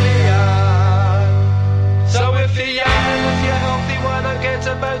Australia. So if you're young and if you're healthy, why not get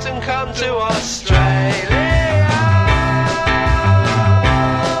a boat and come to Australia?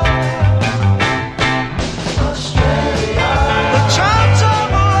 The chance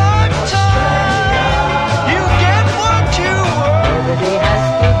of a lifetime, you get what you want. Nobody has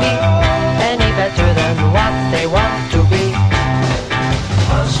to be any better than what they want to be.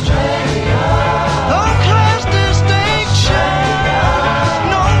 Australia. No class distinction,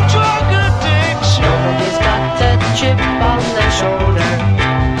 no drug addiction. Nobody's got a chip on their shoulder.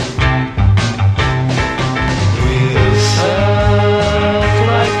 We'll surf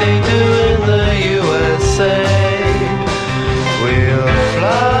like they do in the USA. We'll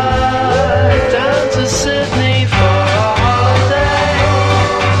fly down to Sydney for a holiday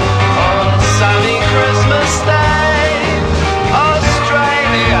on a sunny Christmas day.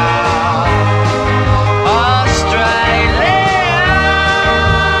 Australia,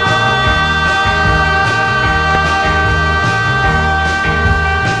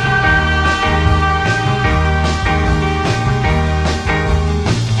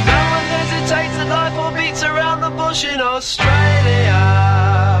 no one hesitates and life all beats around the bush in Australia.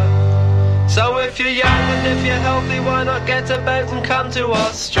 So if you're young and if you're healthy, why not get a boat and come to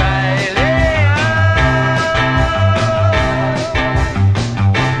Australia?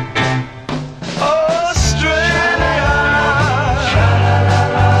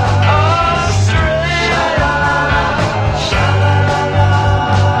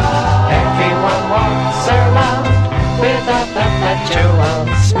 Everyone walks around with a perpetual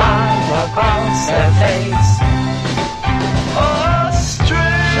smile across their face.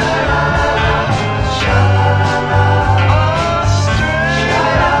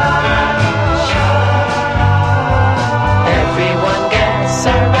 Everyone gets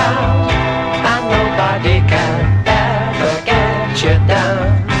around and nobody can ever get you down.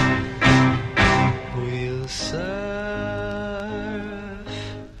 We'll surf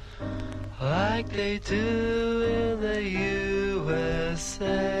like they do in the USA.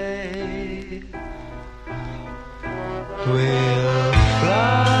 We'll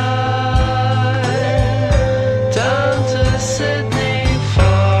fly down to Sydney for a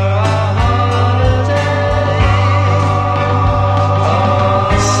holiday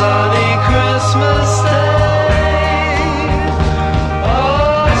on a sunny Christmas day.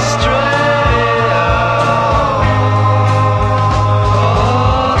 Australia,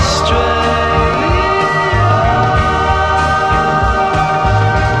 Australia.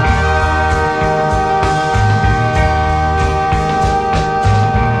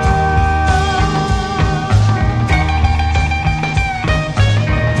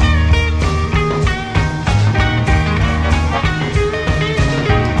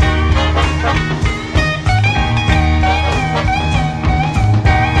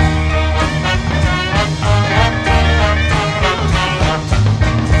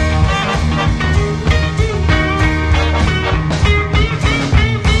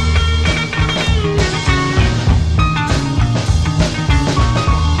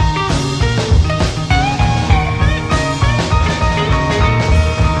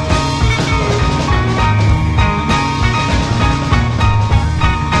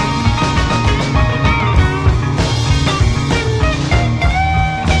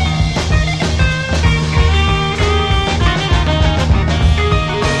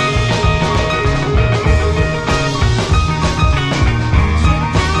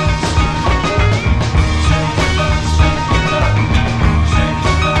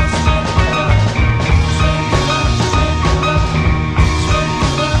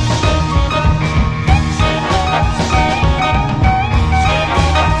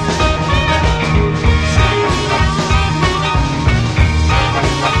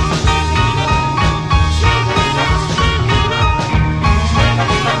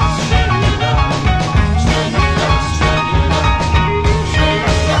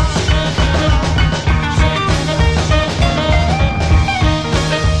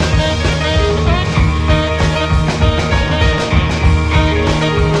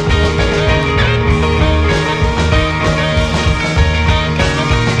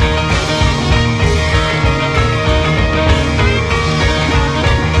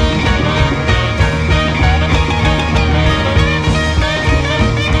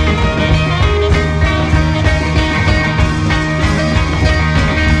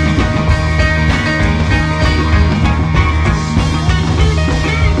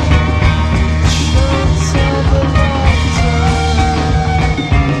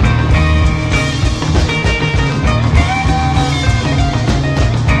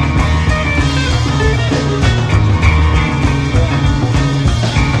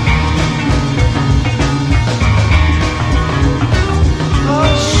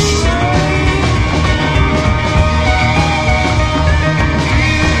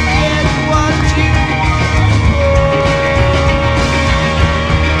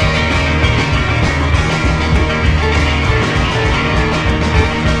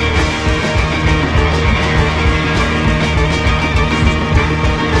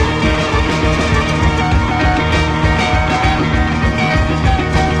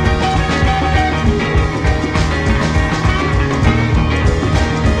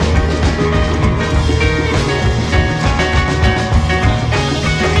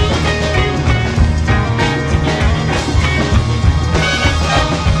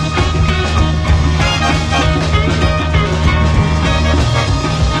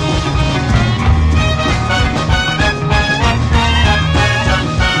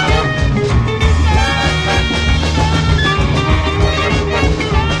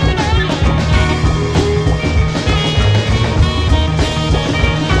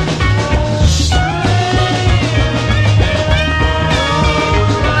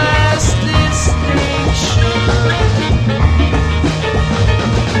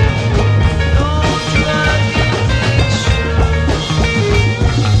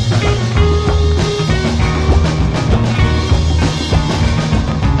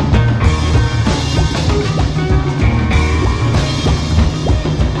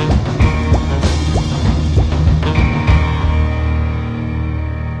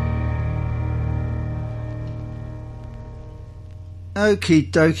 Okie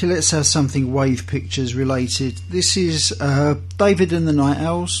dokie, let's have something Wave Pictures related. This is David and the Night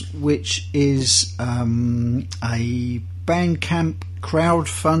Owls, which is a Bandcamp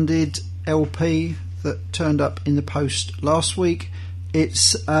crowd-funded LP that turned up in the post last week.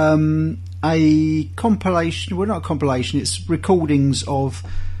 It's a compilation, well, not a compilation, it's recordings of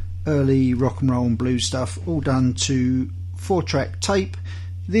early rock and roll and blues stuff, all done to 4-track tape.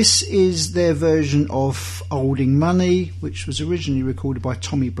 This is their version of Olding Money, which was originally recorded by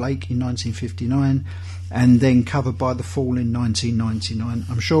Tommy Blake in 1959 and then covered by The Fall in 1999.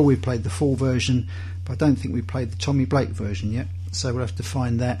 I'm sure we've played the full version, but I don't think we've played the Tommy Blake version yet, so we'll have to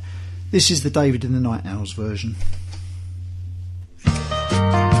find that. This is the David and the Night Owls version.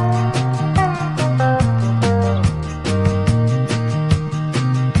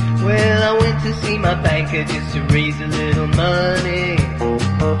 Well, I went to see my banker just to raise a little money.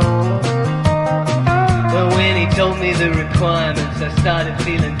 But when he told me the requirements, I started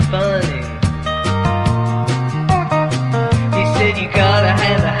feeling funny. He said, you gotta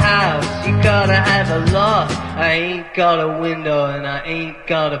have a house, you gotta have a loft. I ain't got a window and I ain't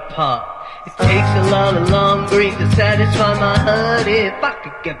got a pot. It takes a lot of long green to satisfy my honey. If I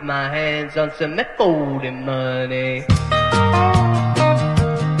could get my hands on some folding money.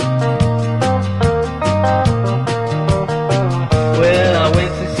 Well, I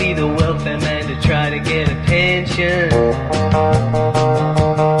went to see the welfare man to try to get a pension.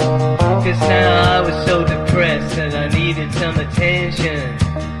 'Cause now I was so depressed that I needed some attention.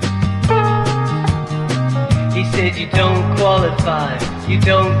 He said, you don't qualify, you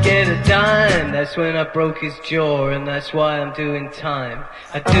don't get a dime. That's when I broke his jaw and that's why I'm doing time.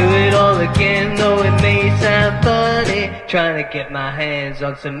 I do it all again, though it may sound funny, trying to get my hands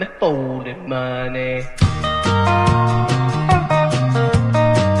on some folded money.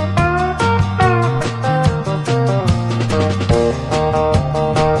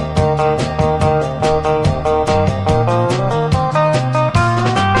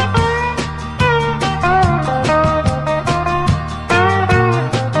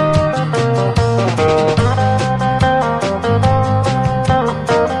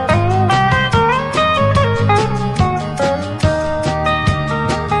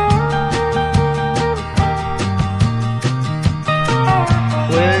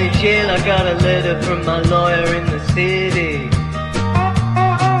 From my lawyer in the city.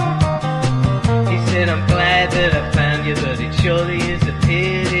 He said, I'm glad that I found you, but it surely is a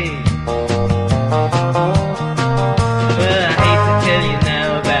pity. Well, I hate to tell you now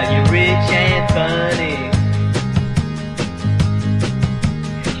about your rich Aunt Bunny.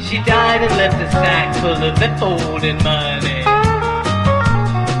 She died and left a sack full of folding money.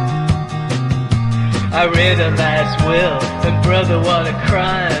 I read her last will, and brother, what a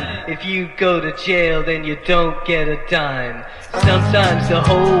crime. If you go to jail, then you don't get a dime. Sometimes the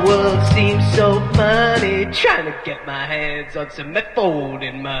whole world seems so funny, trying to get my hands on some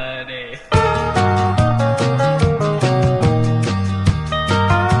folding money.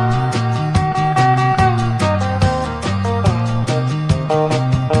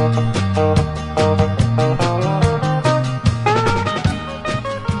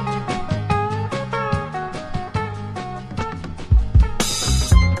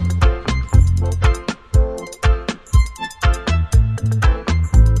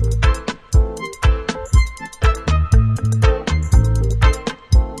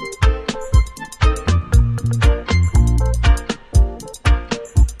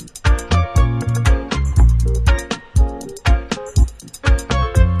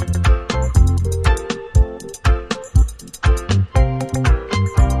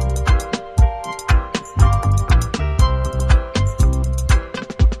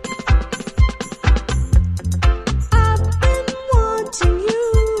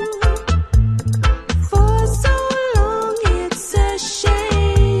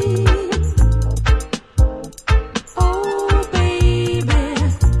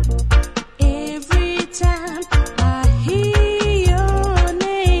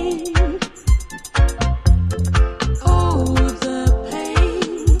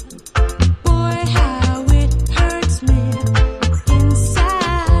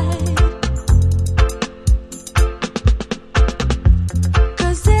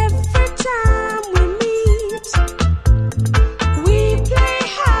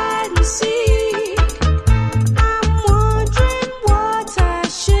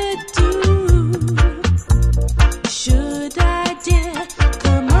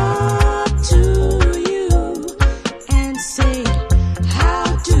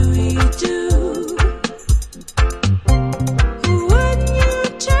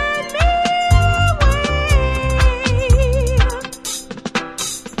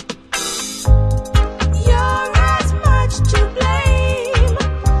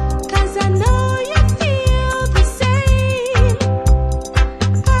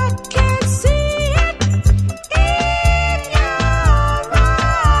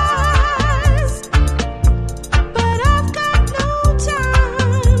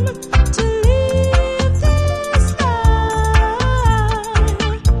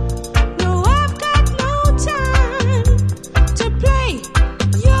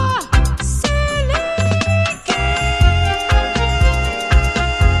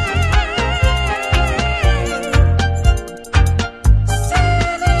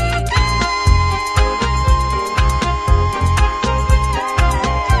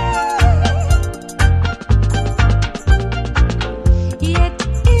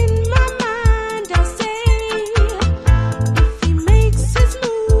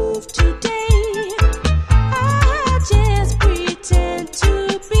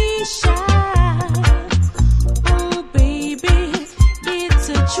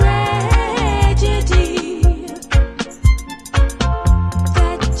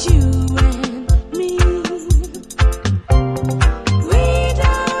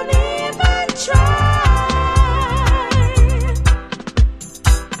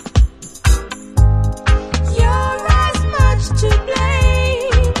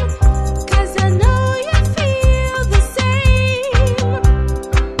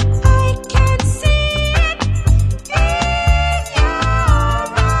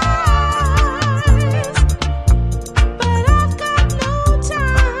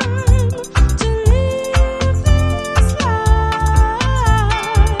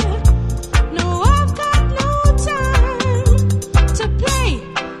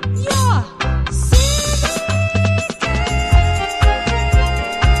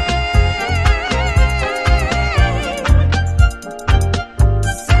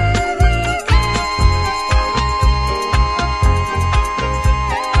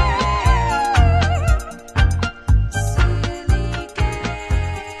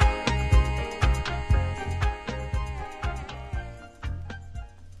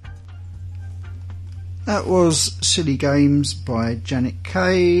 That was Silly Games by Janet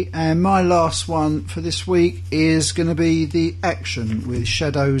Kay, and my last one for this week is going to be The Action with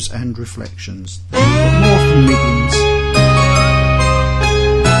Shadows and Reflections. But more from Miggins.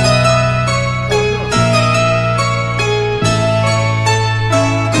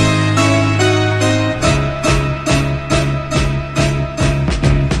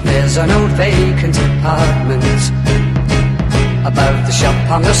 There's an old vacant apartment above the shop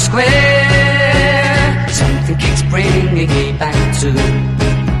on the square. Something keeps bringing me back to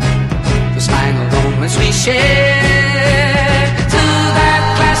the final moments we shared. Through that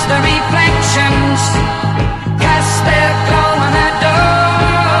glass the reflections cast their glow on the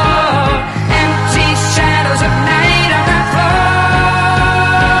door. Empty shadows of night on the floor.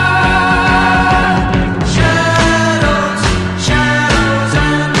 Shadows, shadows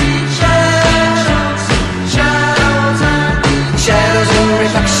and reflections. Shadows and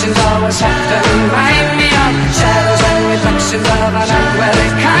reflections always have to remind me of shadows and reflections of an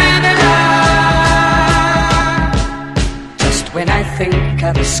unwelling kind of love. Just when I think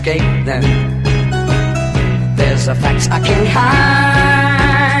I've escaped them, there's a fact I can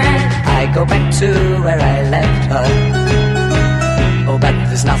hide. I go back to where I left her. Oh, but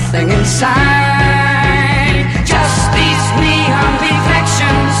there's nothing inside. Just these neon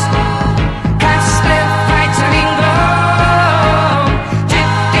reflections cast their frightening glow.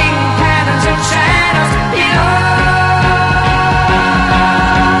 Drifting patterns of shadows below.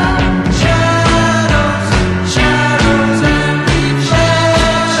 Shadows, shadows and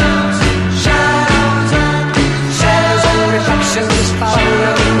reflections. Shadows and reflections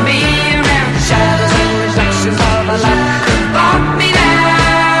follow me around. Shadows and reflections of a love that brought me down.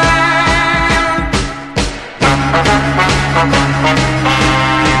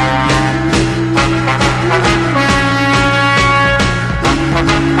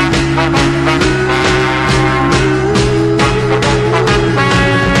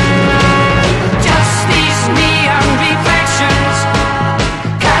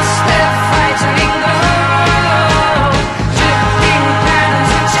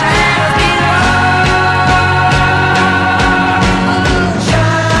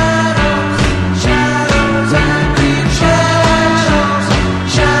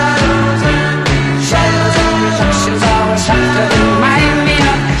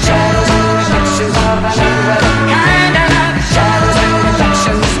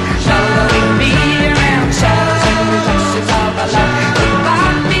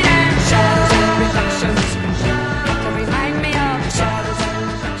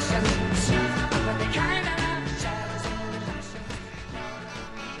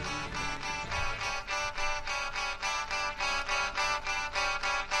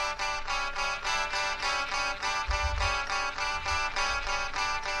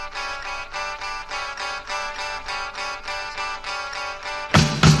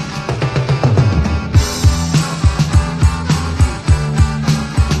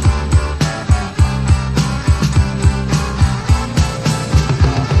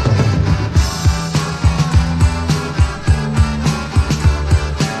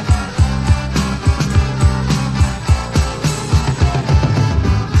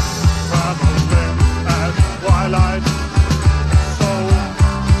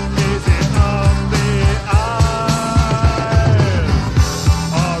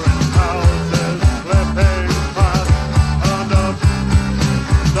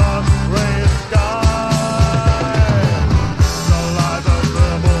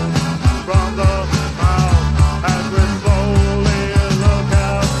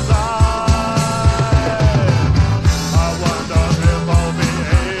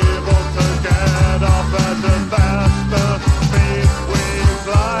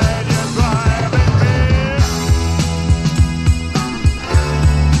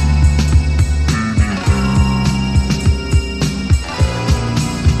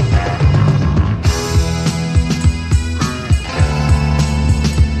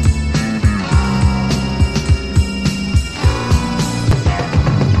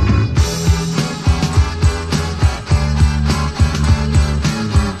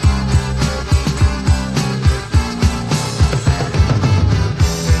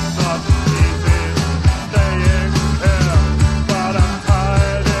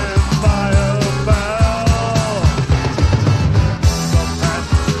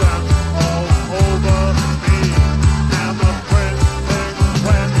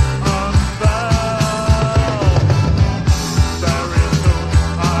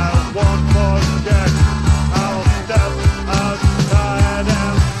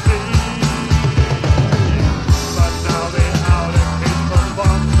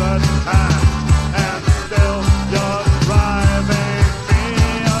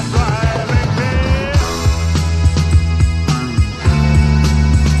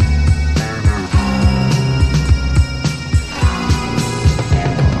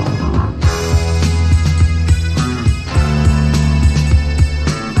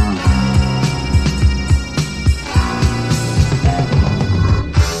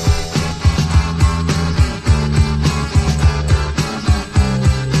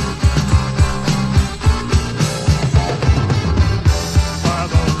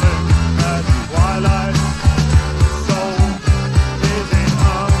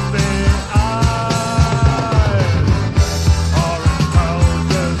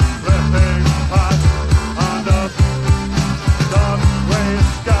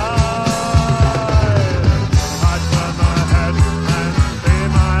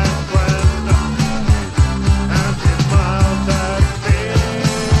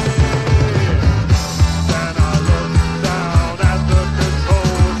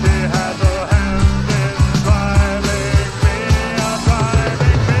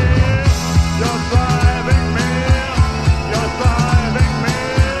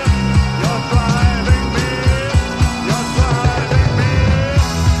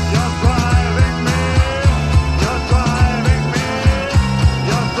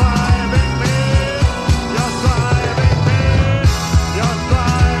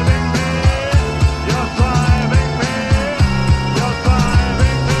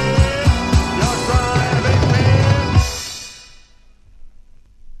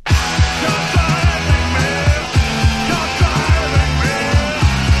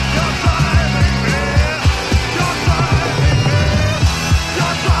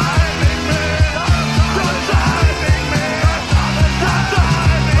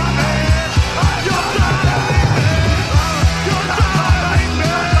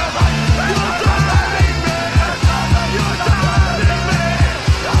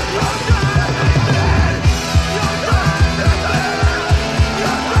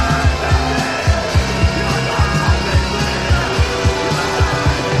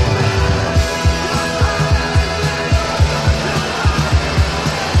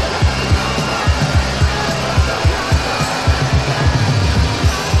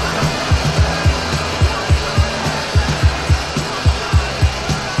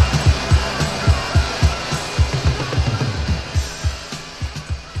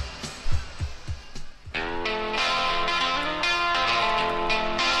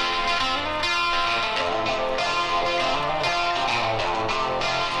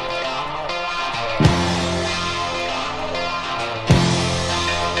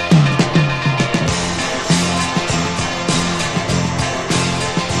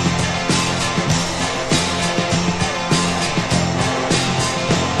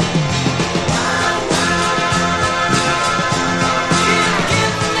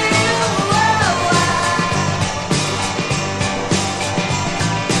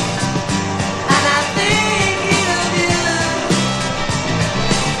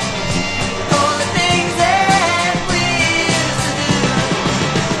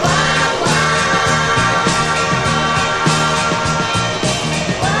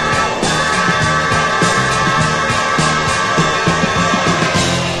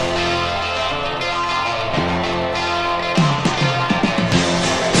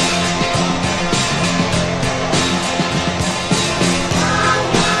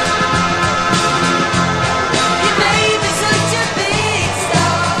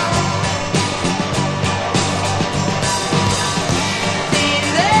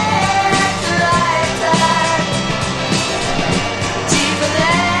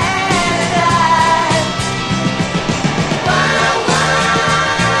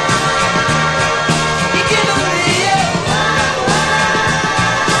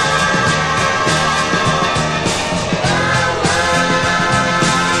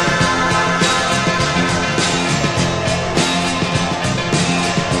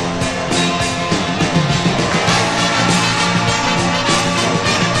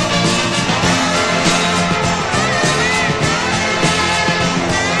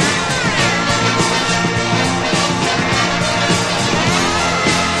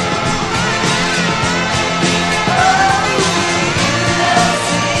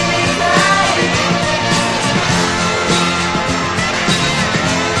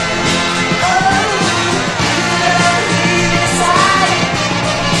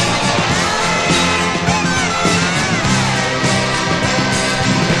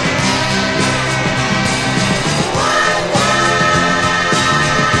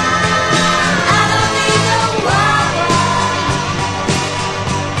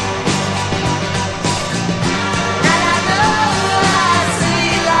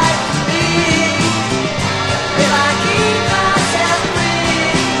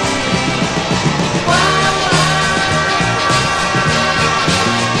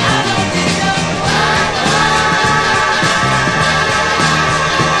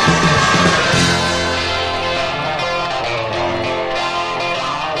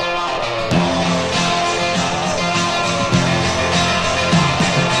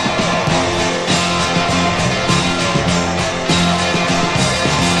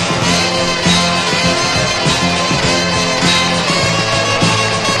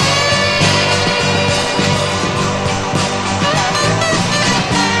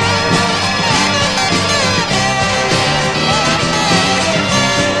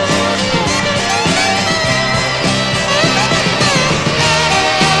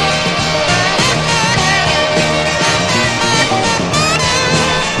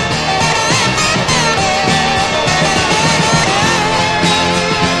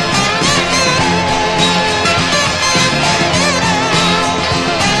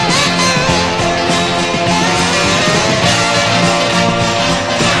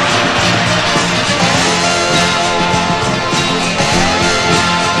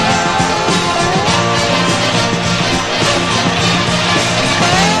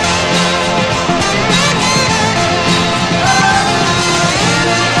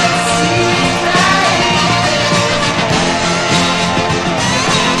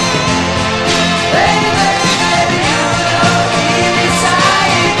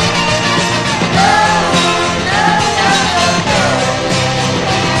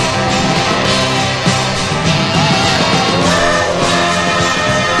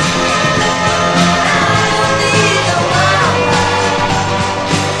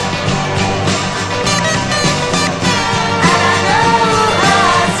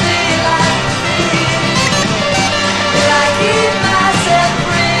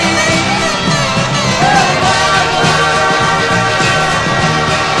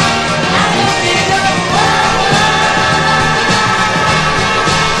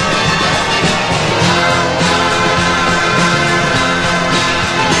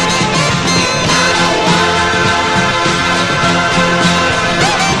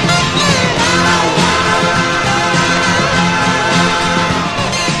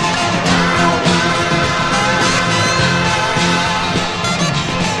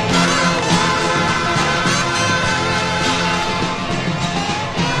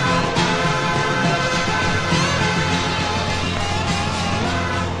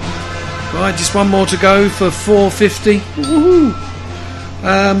 Right, just one more to go for 450. Woohoo!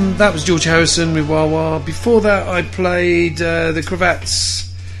 That was George Harrison with Wah Wah. Before that, I played the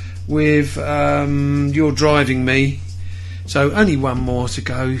Cravats with You're Driving Me. So only one more to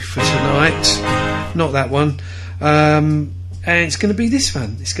go for tonight. Not that one. And it's going to be this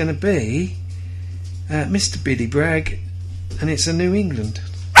one. It's going to be Mr. Billy Bragg, and it's a New England.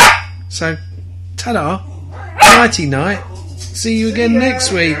 So, ta-da. Nighty night. See you again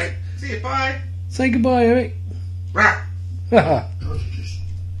next week. Eric. See you, bye. Say goodbye, Eric. Rah.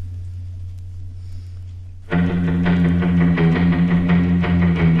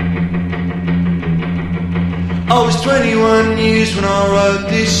 I was 21 years when I wrote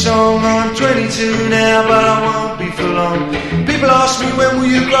this song. I'm 22 now, but I won't be for long. People ask me when will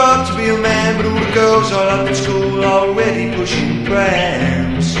you grow up to be a man, but all the girls I loved at school are already pushing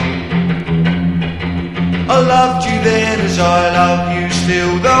prams. I loved you then as I love you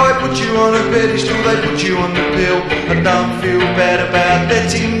still. Though I put you on a pedestal, they put you on the pill. I don't feel bad about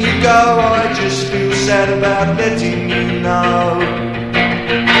letting you go, I just feel sad about letting you know.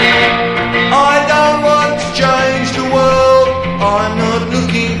 I don't want to change the world, I'm not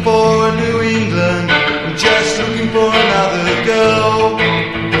looking for a New England, I'm just looking for another girl.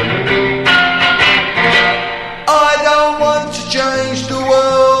 I don't want to change the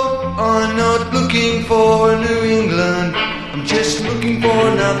world, I'm not looking for a New England, I'm just looking for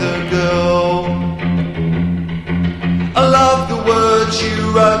another girl. I love the words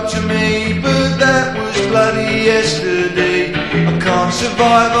you wrote to me, but that was bloody yesterday. I can't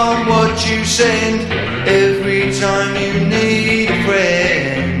survive on what you send every time you need a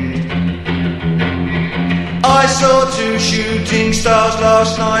friend. I saw 2 shooting stars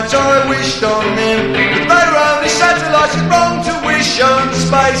last night, I wished on them, but they were only satellites. It's wrong to wish on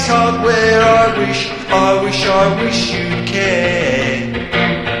space hardware. I wish you'd care.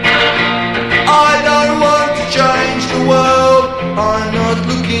 I don't want to change the world, I'm not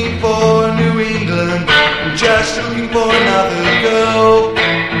looking for a New England, I'm just looking for another girl.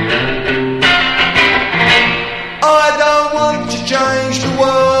 I don't want to change the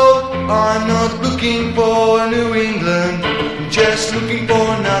world, I'm not looking for a New England, I'm just looking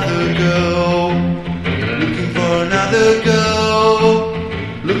for another girl. Looking for another girl.